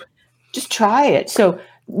just try it. So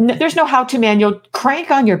there's no how-to manual.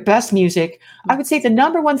 Crank on your best music. I would say the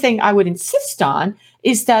number one thing I would insist on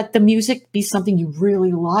is that the music be something you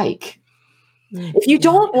really like. If you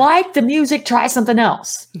don't like the music, try something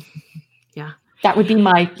else. Yeah. That would be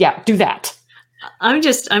do that. I'm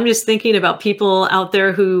just thinking about people out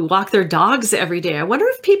there who walk their dogs every day. I wonder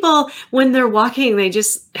if people, when they're walking, they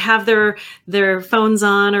just have their phones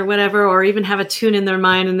on or whatever, or even have a tune in their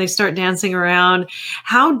mind and they start dancing around,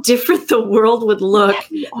 how different the world would look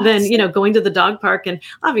than, going to the dog park. And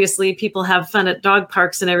obviously people have fun at dog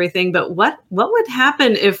parks and everything, but what would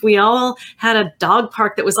happen if we all had a dog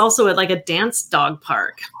park that was also like a dance dog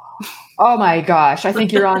park? Oh my gosh. I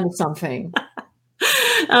think you're on to something.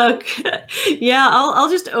 Okay. Yeah, I'll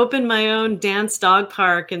just open my own dance dog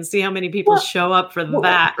park and see how many people show up for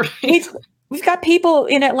that. Right? We've got people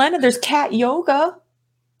in Atlanta. There's cat yoga.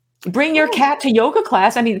 Bring your cat to yoga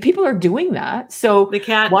class. I mean, people are doing that. So the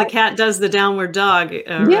cat does the downward dog,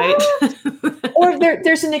 right? Or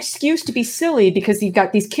there's an excuse to be silly because you've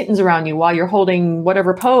got these kittens around you while you're holding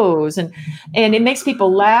whatever pose, and it makes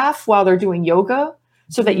people laugh while they're doing yoga.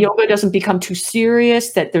 So that yoga doesn't become too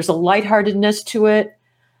serious, that there's a lightheartedness to it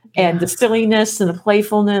and the silliness and the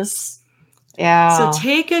playfulness. Yeah. So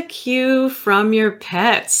take a cue from your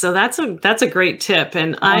pets. So that's a great tip.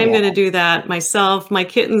 And I'm going to do that myself. My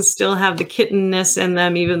kittens still have the kittenness in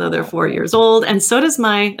them, even though they're 4 years old. And so does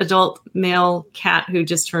my adult male cat who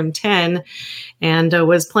just turned 10 and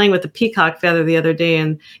was playing with the peacock feather the other day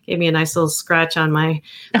and gave me a nice little scratch on my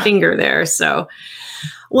finger there. So,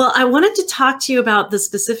 well, I wanted to talk to you about the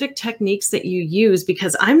specific techniques that you use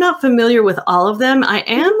because I'm not familiar with all of them. I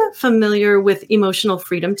am familiar with emotional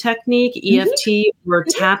freedom technique, EFT, or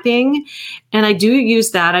tapping, and I do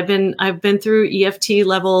use that. I've been through EFT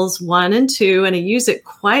levels 1 and 2, and I use it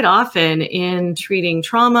quite often in treating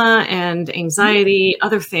trauma and anxiety,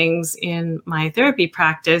 other things in my therapy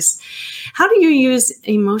practice. How do you use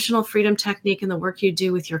emotional freedom technique in the work you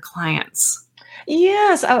do with your clients?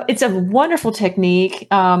 Yes, it's a wonderful technique.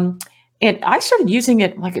 And I started using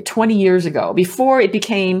it like 20 years ago before it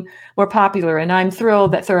became more popular. And I'm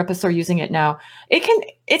thrilled that therapists are using it now.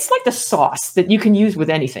 It's like the sauce that you can use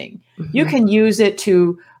with anything. You can use it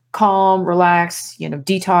to calm, relax,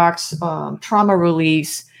 detox, trauma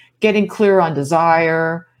release, getting clear on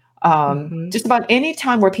desire. Just about any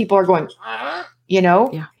time where people are going,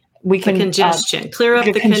 we can congestion, clear up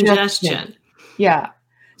the congestion. Yeah.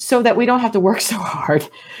 So that we don't have to work so hard,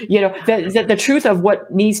 the truth of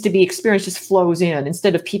what needs to be experienced just flows in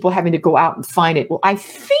instead of people having to go out and find it. Well, I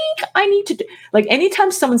think I need to do, like anytime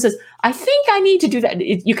someone says, I think I need to do that,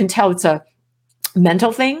 you can tell it's a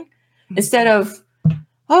mental thing instead of,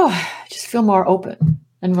 just feel more open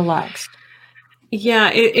and relaxed.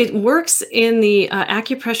 Yeah, it works in the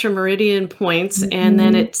acupressure meridian points, and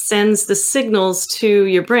then it sends the signals to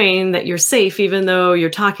your brain that you're safe, even though you're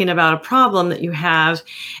talking about a problem that you have.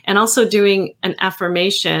 And also doing an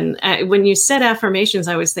affirmation. When you said affirmations,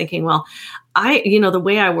 I was thinking, well, the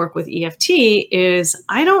way I work with EFT is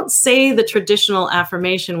I don't say the traditional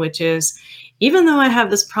affirmation, which is, even though I have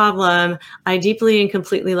this problem, I deeply and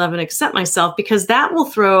completely love and accept myself, because that will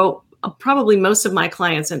throw probably most of my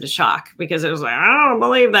clients into shock, because it was like, I don't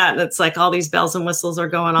believe that. And it's like all these bells and whistles are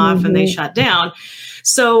going off and they shut down.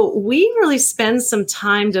 So we really spend some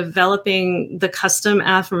time developing the custom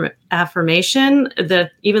affirmation that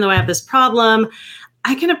even though I have this problem,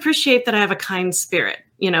 I can appreciate that I have a kind spirit,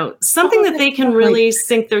 something that they can really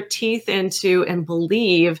sink their teeth into and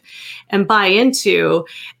believe and buy into.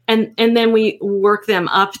 And then we work them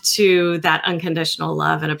up to that unconditional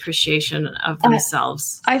love and appreciation of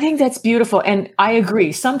themselves. I think that's beautiful. And I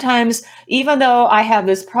agree. Sometimes, even though I have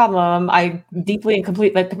this problem, I deeply and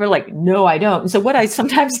completely, people are like, no, I don't. And so what I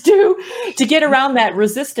sometimes do to get around that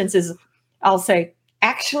resistance is I'll say,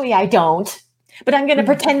 actually, I don't. But I'm going to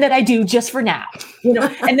pretend that I do just for now,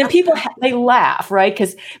 and then people, they laugh, right?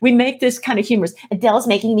 Because we make this kind of humorous, Adele's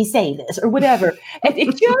making me say this or whatever. And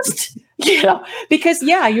it just, because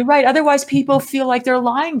you're right. Otherwise people feel like they're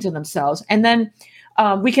lying to themselves. And then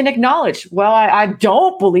we can acknowledge, well, I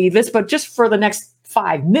don't believe this, but just for the next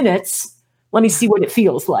 5 minutes, let me see what it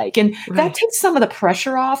feels like. And that takes some of the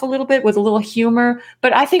pressure off a little bit with a little humor.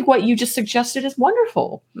 But I think what you just suggested is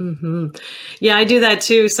wonderful. Yeah, I do that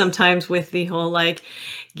too sometimes with the whole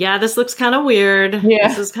this looks kind of weird. Yeah.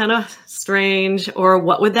 This is kind of strange. Or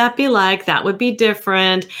what would that be like? That would be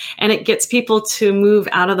different. And it gets people to move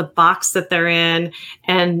out of the box that they're in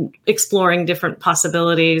and exploring different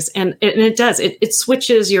possibilities. And it does. It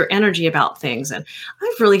switches your energy about things. And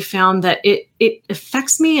I've really found that it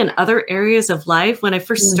affects me in other areas of life. When I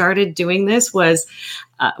first started doing this was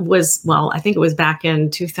I think it was back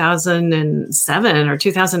in 2007 or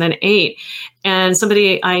 2008. And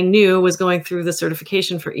somebody I knew was going through the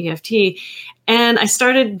certification for EFT. And I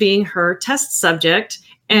started being her test subject,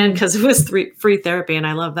 and because it was free therapy, and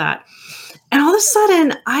I love that. And all of a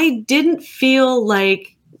sudden, I didn't feel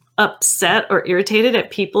like upset or irritated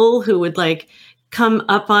at people who would come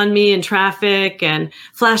up on me in traffic and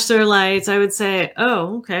flash their lights. I would say,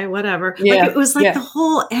 oh, okay, whatever. It was the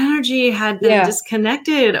whole energy had been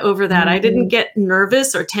disconnected over that. I didn't get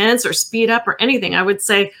nervous or tense or speed up or anything. I would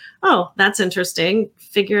say, oh, that's interesting.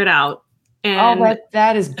 Figure it out. And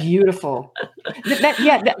that is beautiful.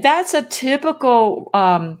 That's a typical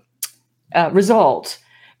result,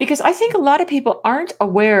 because I think a lot of people aren't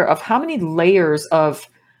aware of how many layers of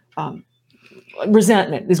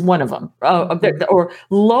resentment is one of them, or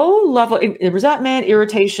low level resentment,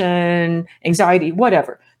 irritation, anxiety,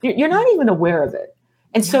 whatever. You're not even aware of it.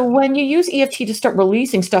 And so when you use EFT to start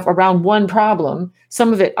releasing stuff around one problem,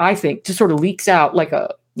 some of it, I think, just sort of leaks out like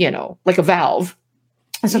a valve.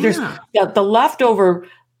 And so there's the leftover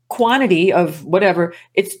quantity of whatever,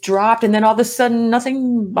 it's dropped, and then all of a sudden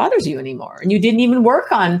nothing bothers you anymore, and you didn't even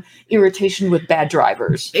work on irritation with bad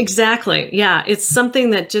drivers. Exactly. Yeah, it's something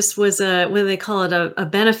that just was what do they call it, a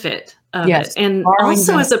benefit of it. And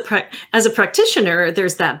also as a practitioner,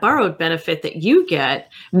 there's that borrowed benefit that you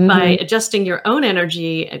get by adjusting your own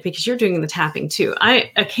energy, because you're doing the tapping too.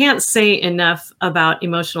 I can't say enough about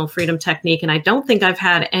emotional freedom technique, and I don't think I've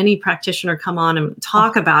had any practitioner come on and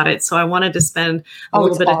talk about it. So I wanted to spend a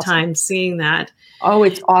little bit of time seeing that. Oh,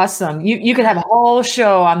 it's awesome. You could have a whole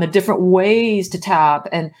show on the different ways to tap.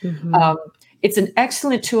 And it's an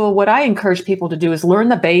excellent tool. What I encourage people to do is learn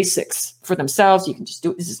the basics for themselves. You can just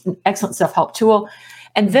do it. This is an excellent self-help tool.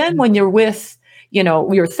 And then when you're with,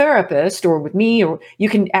 your therapist or with me, or you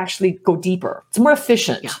can actually go deeper. It's more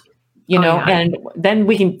efficient, and then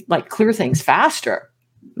we can clear things faster.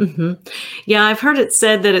 hmm Yeah, I've heard it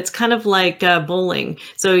said that it's kind of like bowling.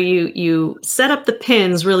 So you set up the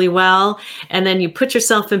pins really well, and then you put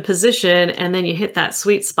yourself in position, and then you hit that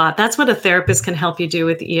sweet spot. That's what a therapist can help you do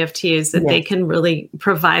with EFT, is that they Yes. can really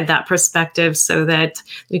provide that perspective so that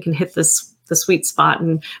you can hit the sweet spot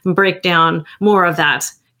and break down more of that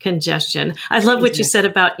congestion. I love what you said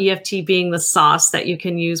about EFT being the sauce that you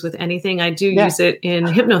can use with anything. I do Yeah. use it in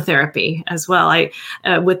hypnotherapy as well. I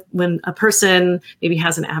with when a person maybe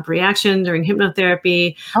has an ab reaction during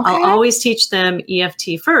hypnotherapy, I'll Okay. always teach them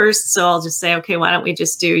EFT first. So I'll just say, okay, why don't we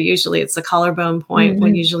just do, usually it's the collarbone point. We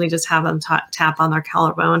Mhm. usually just have them tap on their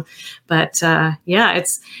collarbone. But yeah,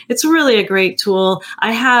 it's really a great tool.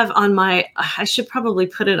 I have on my, I should probably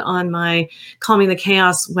put it on my Calming the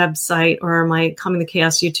Chaos website or my Calming the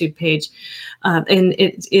Chaos YouTube page. And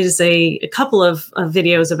it is a couple of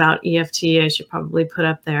videos about EFT I should probably put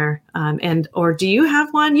up there. Or do you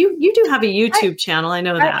have one? You do have a I, YouTube channel. I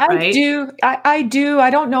know that, I right? do. I do. I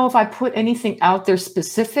don't know if I put anything out there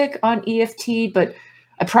specific on EFT, but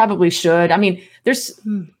I probably should. I mean, there's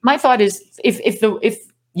Hmm. my thought is if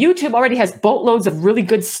YouTube already has boatloads of really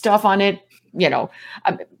good stuff on it, you know,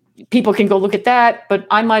 uh, people can go look at that. But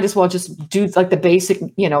I might as well just do like the basic,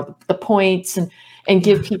 the points and Yeah.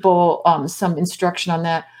 give people some instruction on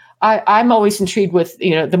that. I'm always intrigued with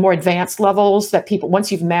the more advanced levels that people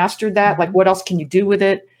once you've mastered that, like Mhm. what else can you do with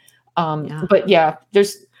it? Yeah. But yeah,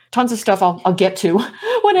 there's tons of stuff I'll get to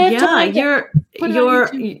when I have Yeah, time to put it on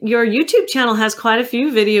YouTube. your YouTube channel has quite a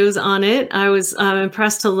few videos on it. I was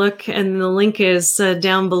impressed to look, and the link is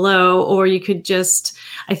down below. Or you could just,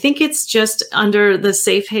 I think it's just under the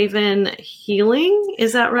Safe Haven Healing.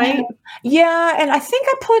 Is that Yeah, right? yeah, and I think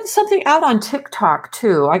I put something out on TikTok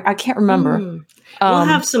too. I can't remember. Mm. We'll Um,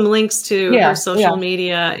 have some links to her yeah, yeah. social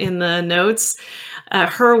media in the notes.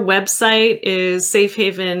 Her website is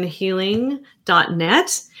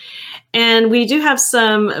safehavenhealing.net. And we do have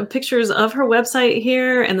some pictures of her website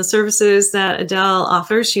here and the services that Adele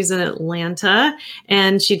offers. She's in Atlanta,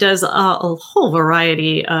 and she does a whole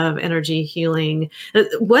variety of energy healing.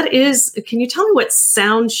 Can you tell me what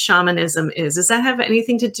sound shamanism is? Does that have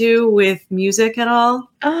anything to do with music at all?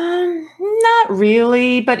 Not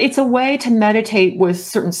really, but it's a way to meditate with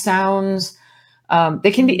certain sounds.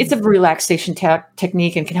 They can be. It's a Mm. relaxation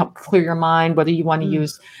technique and can help clear your mind. Whether you want to Mm.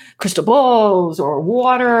 use crystal bowls or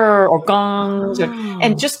water or gongs,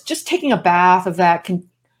 and Oh. just taking a bath of that can.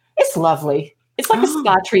 It's lovely. It's like a Oh.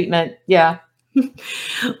 spa treatment. Yeah.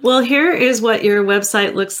 Well, here is what your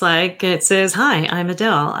website looks like. It says, "Hi, I'm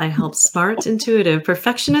Adele. I help smart, intuitive,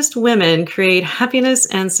 perfectionist women create happiness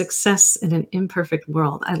and success in an imperfect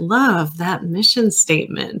world." I love that mission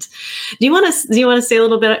statement. Do you want to say a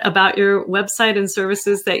little bit about your website and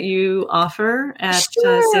services that you offer at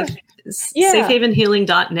Sure. Yeah.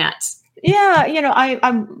 safehavenhealing.net? Yeah,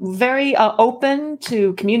 I'm very open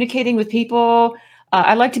to communicating with people.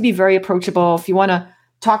 I like to be very approachable. If you want to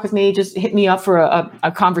talk with me, just hit me up for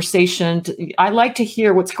a conversation. I like to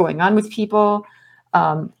hear what's going on with people.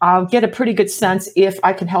 I'll get a pretty good sense if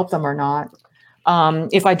I can help them or not.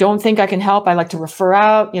 If I don't think I can help, I like to refer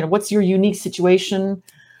out. What's your unique situation?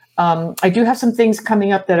 I do have some things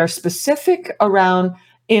coming up that are specific around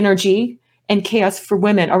energy and chaos for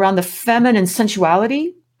women, around the feminine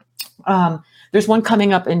sensuality. There's one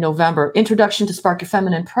coming up in November, Introduction to Spark Your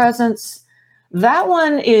Feminine Presence. That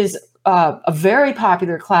one is a very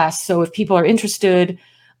popular class. So if people are interested,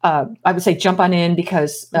 I would say jump on in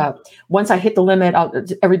because once I hit the limit,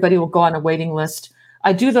 everybody will go on a waiting list.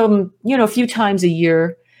 I do them, a few times a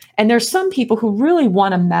year. And there's some people who really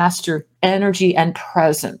want to master energy and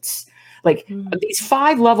presence. Like Mm. these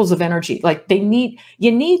 5 levels of energy, like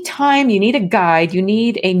you need time, you need a guide, you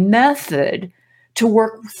need a method to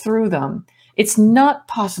work through them. It's not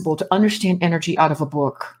possible to understand energy out of a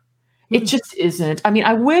book. It Mm. just isn't. I mean,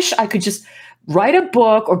 I wish I could just write a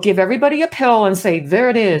book or give everybody a pill and say, there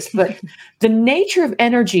it is. But the nature of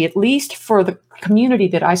energy, at least for the community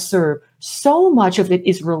that I serve, so much of it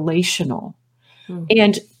is relational. Mm.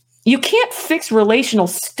 And you can't fix relational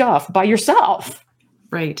stuff by yourself.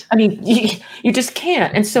 Right. I mean, you just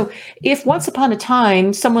can't. And so, if once upon a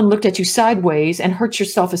time someone looked at you sideways and hurt your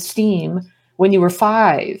self esteem when you were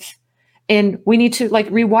 5, and we need to like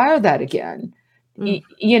rewire that again. Mm.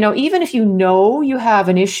 Even if you have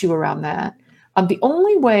an issue around that, the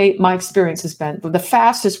only way my experience has been the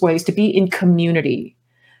fastest way is to be in community.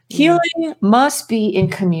 Yeah. Healing must be in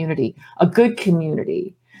community, a good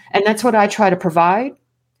community. And that's what I try to provide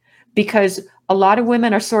because a lot of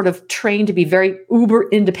women are sort of trained to be very uber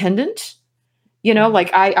independent. Like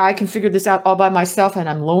I can figure this out all by myself and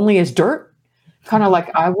I'm lonely as dirt, kind of like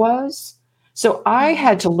I was. So I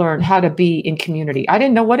had to learn how to be in community. I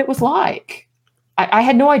didn't know what it was like. I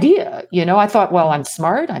had no idea. I thought, well, I'm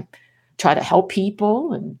smart. I try to help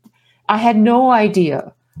people. And I had no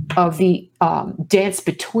idea of the dance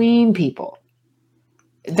between people.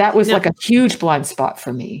 That was like a huge blind spot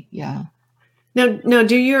for me. Yeah. Now,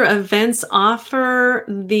 do your events offer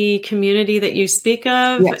the community that you speak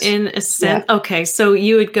of in a sense? Yeah. Okay, so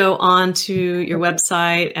you would go on to your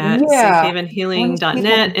website at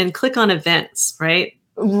safehavenhealing.net and click on events, right?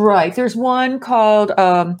 Right. There's one called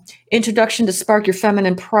Introduction to Spark Your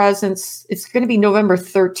Feminine Presence. It's going to be November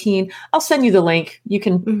 13. I'll send you the link. You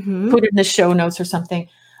can put it in the show notes or something.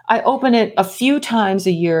 I open it a few times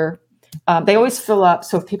a year. They always fill up.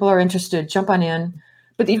 So if people are interested, jump on in.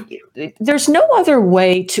 But there's no other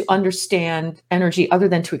way to understand energy other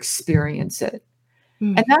than to experience it.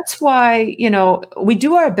 And that's why, we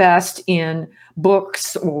do our best in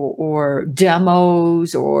books or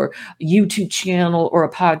demos or YouTube channel or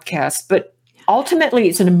a podcast, but ultimately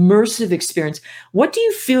it's an immersive experience. What do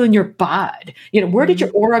you feel in your body? Where did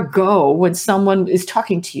your aura go when someone is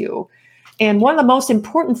talking to you? And one of the most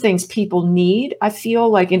important things people need, I feel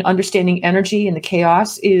like, in understanding energy and the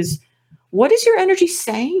chaos is, what is your energy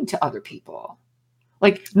saying to other people?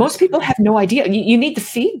 Like, most people have no idea. You need the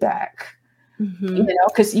feedback,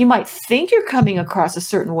 because you might think you're coming across a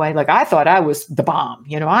certain way. Like, I thought I was the bomb.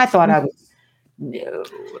 I thought I was,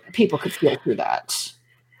 people could feel through that.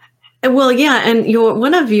 Well, yeah. And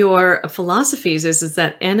one of your philosophies is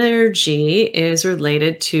that energy is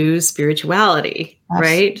related to spirituality,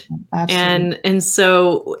 right? Absolutely. And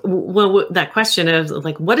so, that question of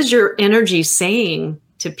like, what is your energy saying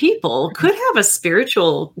to people could have a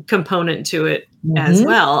spiritual component to it as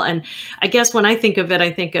well. And I guess when I think of it,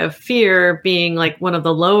 I think of fear being like one of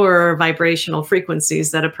the lower vibrational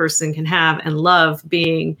frequencies that a person can have, and love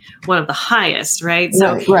being one of the highest, right?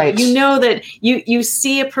 So that you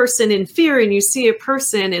see a person in fear and you see a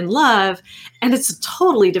person in love, and it's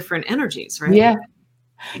totally different energies, right? Yeah.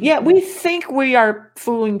 Yeah. We think we are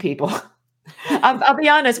fooling people. I'll be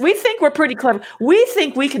honest. We think we're pretty clever. We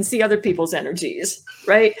think we can see other people's energies,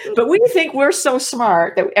 right? But we think we're so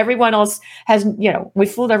smart that everyone else has, we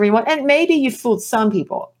fooled everyone. And maybe you fooled some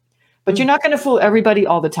people, but you're not going to fool everybody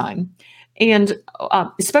all the time. And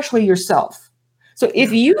especially yourself. So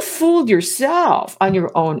if you fooled yourself on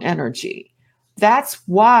your own energy, that's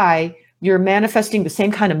why you're manifesting the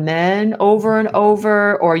same kind of men over and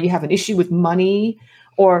over, or you have an issue with money,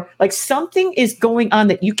 or like something is going on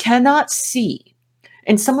that you cannot see.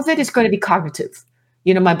 And some of it is going to be cognitive,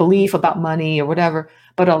 my belief about money or whatever.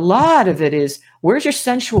 But a lot of it is, where's your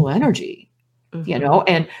sensual energy?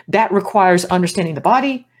 And that requires understanding the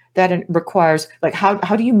body. That requires, like, how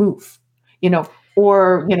do you move?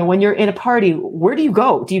 Or, when you're in a party, where do you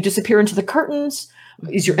go? Do you disappear into the curtains?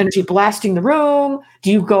 Is your energy blasting the room?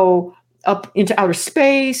 Do you go up into outer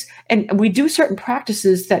space? And we do certain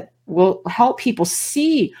practices that will help people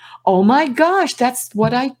see, oh my gosh, that's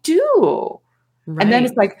what I do. Right. And then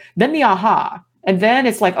it's like, then the aha. And then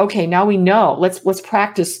it's like, okay, now we know, let's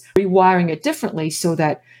practice rewiring it differently so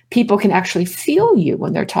that people can actually feel you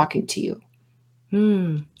when they're talking to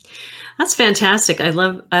you. That's fantastic. I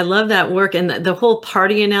love that work. And the whole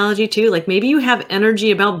party analogy too. Like, maybe you have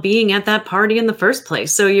energy about being at that party in the first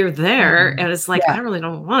place. So you're there and it's like, I really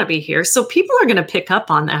don't want to be here. So people are going to pick up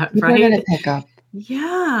on that, right? They're going to pick up.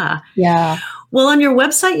 Yeah. Yeah. Well, on your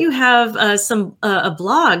website, you have a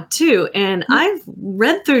blog too, and I've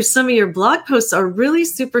read through some of your blog posts. Are really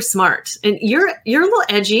super smart, and you're a little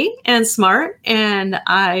edgy and smart, and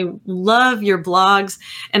I love your blogs,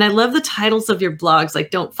 and I love the titles of your blogs. Like,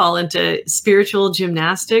 don't fall into spiritual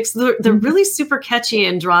gymnastics. They're really super catchy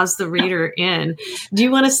and draws the reader in. Do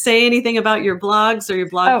you want to say anything about your blogs or your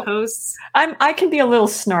blog posts? I can be a little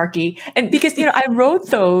snarky, and because I wrote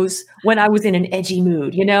those when I was in an edgy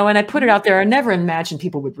mood, and I put it out there. I never imagined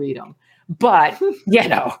people would read them, but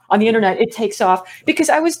on the internet it takes off because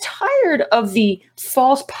I was tired of the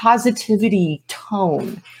false positivity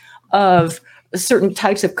tone of certain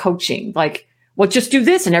types of coaching, like, well, just do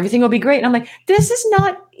this and everything will be great. And I'm like, this is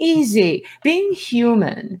not easy. Being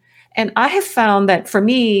human, and I have found that for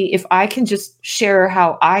me, if I can just share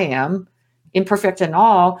how I am, imperfect and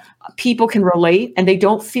all, people can relate and they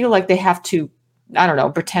don't feel like they have to, I don't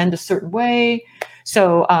know, pretend a certain way.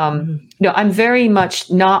 So, I'm very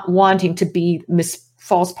much not wanting to be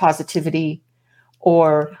false positivity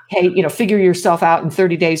or, hey, figure yourself out in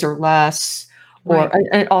 30 days or less, or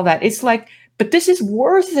and all that. It's like, but this is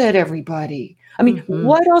worth it, everybody. I mean,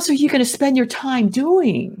 what else are you going to spend your time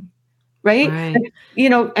doing? Right.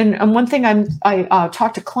 And one thing I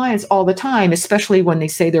talk to clients all the time, especially when they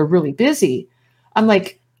say they're really busy. I'm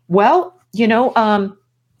like, well,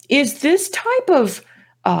 Is this type of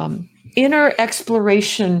inner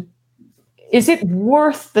exploration, is it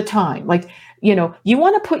worth the time? Like, you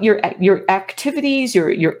want to put your activities,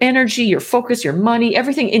 your energy, your focus, your money,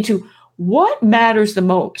 everything into what matters the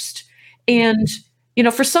most. And,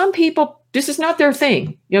 for some people, this is not their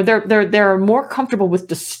thing. They're more comfortable with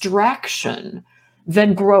distraction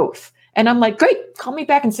than growth. And I'm like, great, call me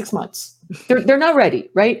back in 6 months. They're not ready,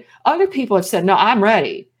 right? Other people have said, no, I'm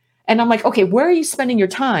ready. And I'm like, okay, where are you spending your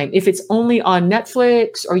time? If it's only on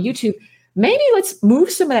Netflix or YouTube, maybe let's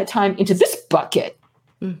move some of that time into this bucket.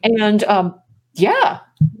 And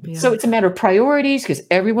so it's a matter of priorities, because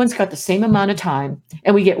everyone's got the same amount of time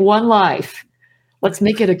and we get one life. Let's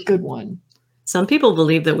make it a good one. Some people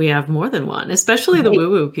believe that we have more than one, especially the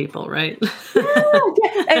woo-woo people, right?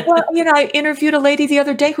 And, I interviewed a lady the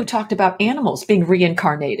other day who talked about animals being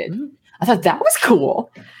reincarnated. I thought that was cool.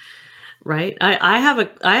 Right. I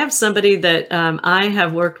have somebody that I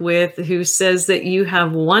have worked with who says that you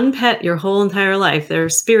have one pet your whole entire life. Their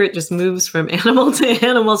spirit just moves from animal to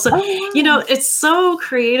animal. So, it's so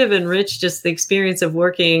creative and rich, just the experience of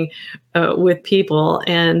working with people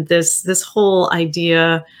and this whole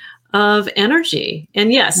idea of energy.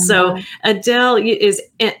 And yes, so Adele is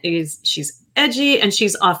she's edgy and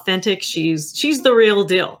she's authentic. She's the real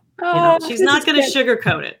deal. She's not going to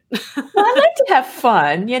sugarcoat it. Well, I like to have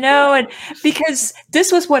fun, and because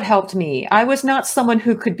this was what helped me. I was not someone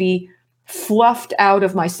who could be fluffed out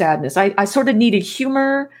of my sadness. I sort of needed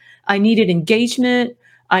humor. I needed engagement.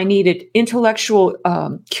 I needed intellectual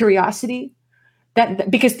curiosity.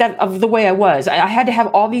 Because of the way I was, I had to have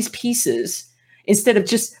all these pieces instead of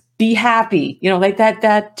just be happy. Like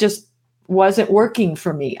that just wasn't working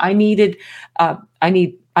for me. I needed a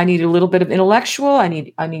little bit of intellectual. I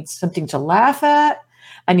need something to laugh at.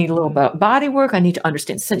 I need a little bit of body work. I need to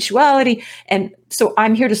understand sensuality. And so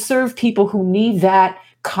I'm here to serve people who need that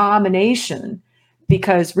combination,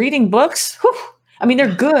 because reading books,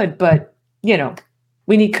 they're good, but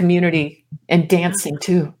we need community and dancing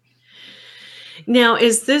too. Now,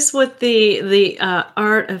 is this what the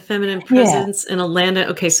Art of Feminine Presence in Atlanta?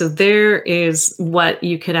 Okay, so there is what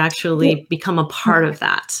you could actually become a part of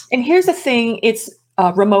that. And here's the thing, it's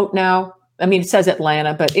remote now. It says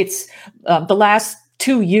Atlanta, but it's the last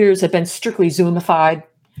 2 years have been strictly Zoomified.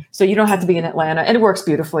 So you don't have to be in Atlanta, and it works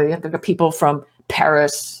beautifully. There are people from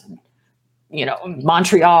Paris,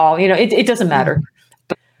 Montreal, it doesn't matter.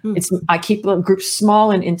 But I keep the group small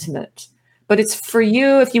and intimate. But it's for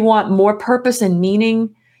you if you want more purpose and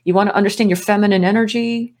meaning, you want to understand your feminine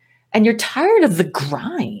energy, and you're tired of the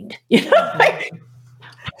grind, and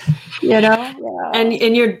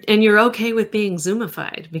you're okay with being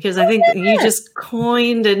Zoomified, because I think you just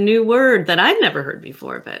coined a new word that I'd never heard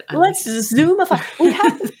before. But let's Zoomify.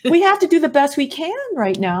 We have to do the best we can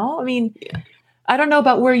right now. I don't know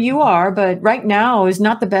about where you are, but right now is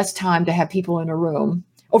not the best time to have people in a room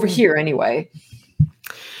over here anyway.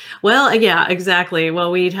 Well, yeah, exactly.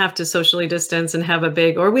 Well, we'd have to socially distance and have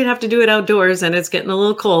or we'd have to do it outdoors, and it's getting a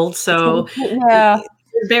little cold. So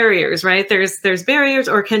barriers, right? There's barriers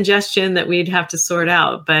or congestion that we'd have to sort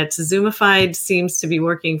out, but Zoomified seems to be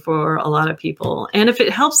working for a lot of people. And if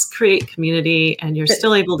it helps create community and you're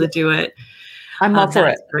still able to do it, I'm all for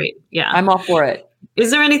it. Great. Yeah. I'm all for it.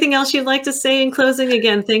 Is there anything else you'd like to say in closing?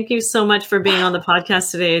 Again, thank you so much for being on the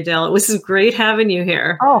podcast today, Adele. It was great having you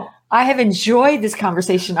here. Oh, I have enjoyed this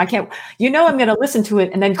conversation. I'm going to listen to it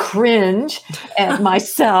and then cringe at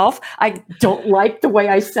myself. I don't like the way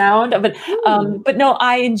I sound, but no,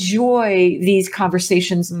 I enjoy these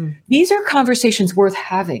conversations. These are conversations worth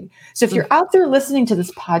having. So if you're out there listening to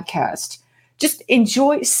this podcast, just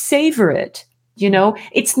savor it.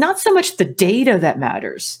 It's not so much the data that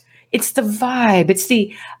matters. It's the vibe. It's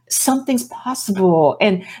something's possible.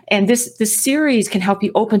 And this series can help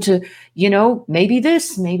you open to, maybe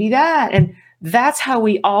this, maybe that. And that's how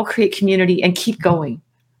we all create community and keep going.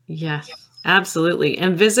 Yes, absolutely.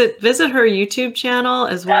 And visit her YouTube channel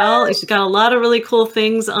as well. She's got a lot of really cool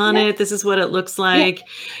things on it. This is what it looks like.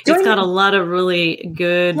 It's got a lot of really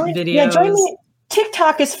good videos. Yeah, join me.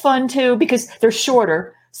 TikTok is fun too, because they're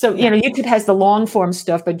shorter. So, YouTube has the long form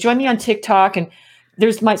stuff, but join me on TikTok, and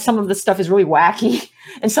some of the stuff is really wacky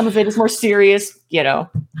and some of it is more serious, Yeah.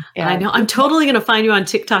 I know. I'm totally going to find you on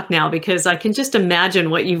TikTok now, because I can just imagine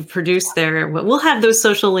what you've produced there. We'll have those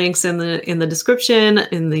social links in the description,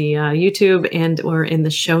 in the YouTube or in the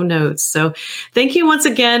show notes. So thank you once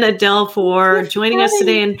again, Adele, for joining us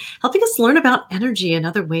today and helping us learn about energy,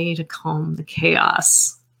 another way to calm the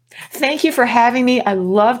chaos. Thank you for having me. I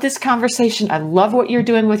love this conversation. I love what you're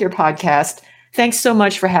doing with your podcast. Thanks so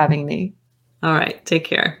much for having me. All right. Take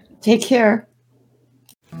care. Take care.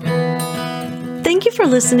 for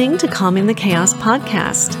listening to Calming the Chaos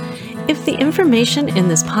podcast. If the information in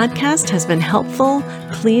this podcast has been helpful,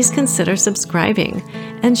 please consider subscribing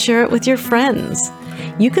and share it with your friends.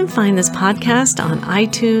 You can find this podcast on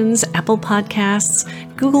iTunes, Apple Podcasts,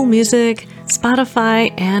 Google Music,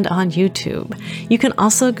 Spotify, and on YouTube. You can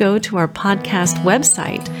also go to our podcast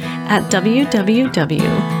website at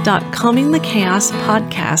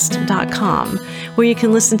www.calmingthechaospodcast.com, where you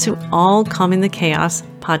can listen to all Calming the Chaos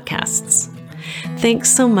podcasts.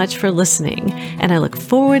 Thanks so much for listening, and I look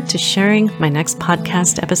forward to sharing my next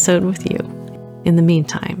podcast episode with you. In the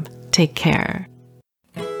meantime, take care.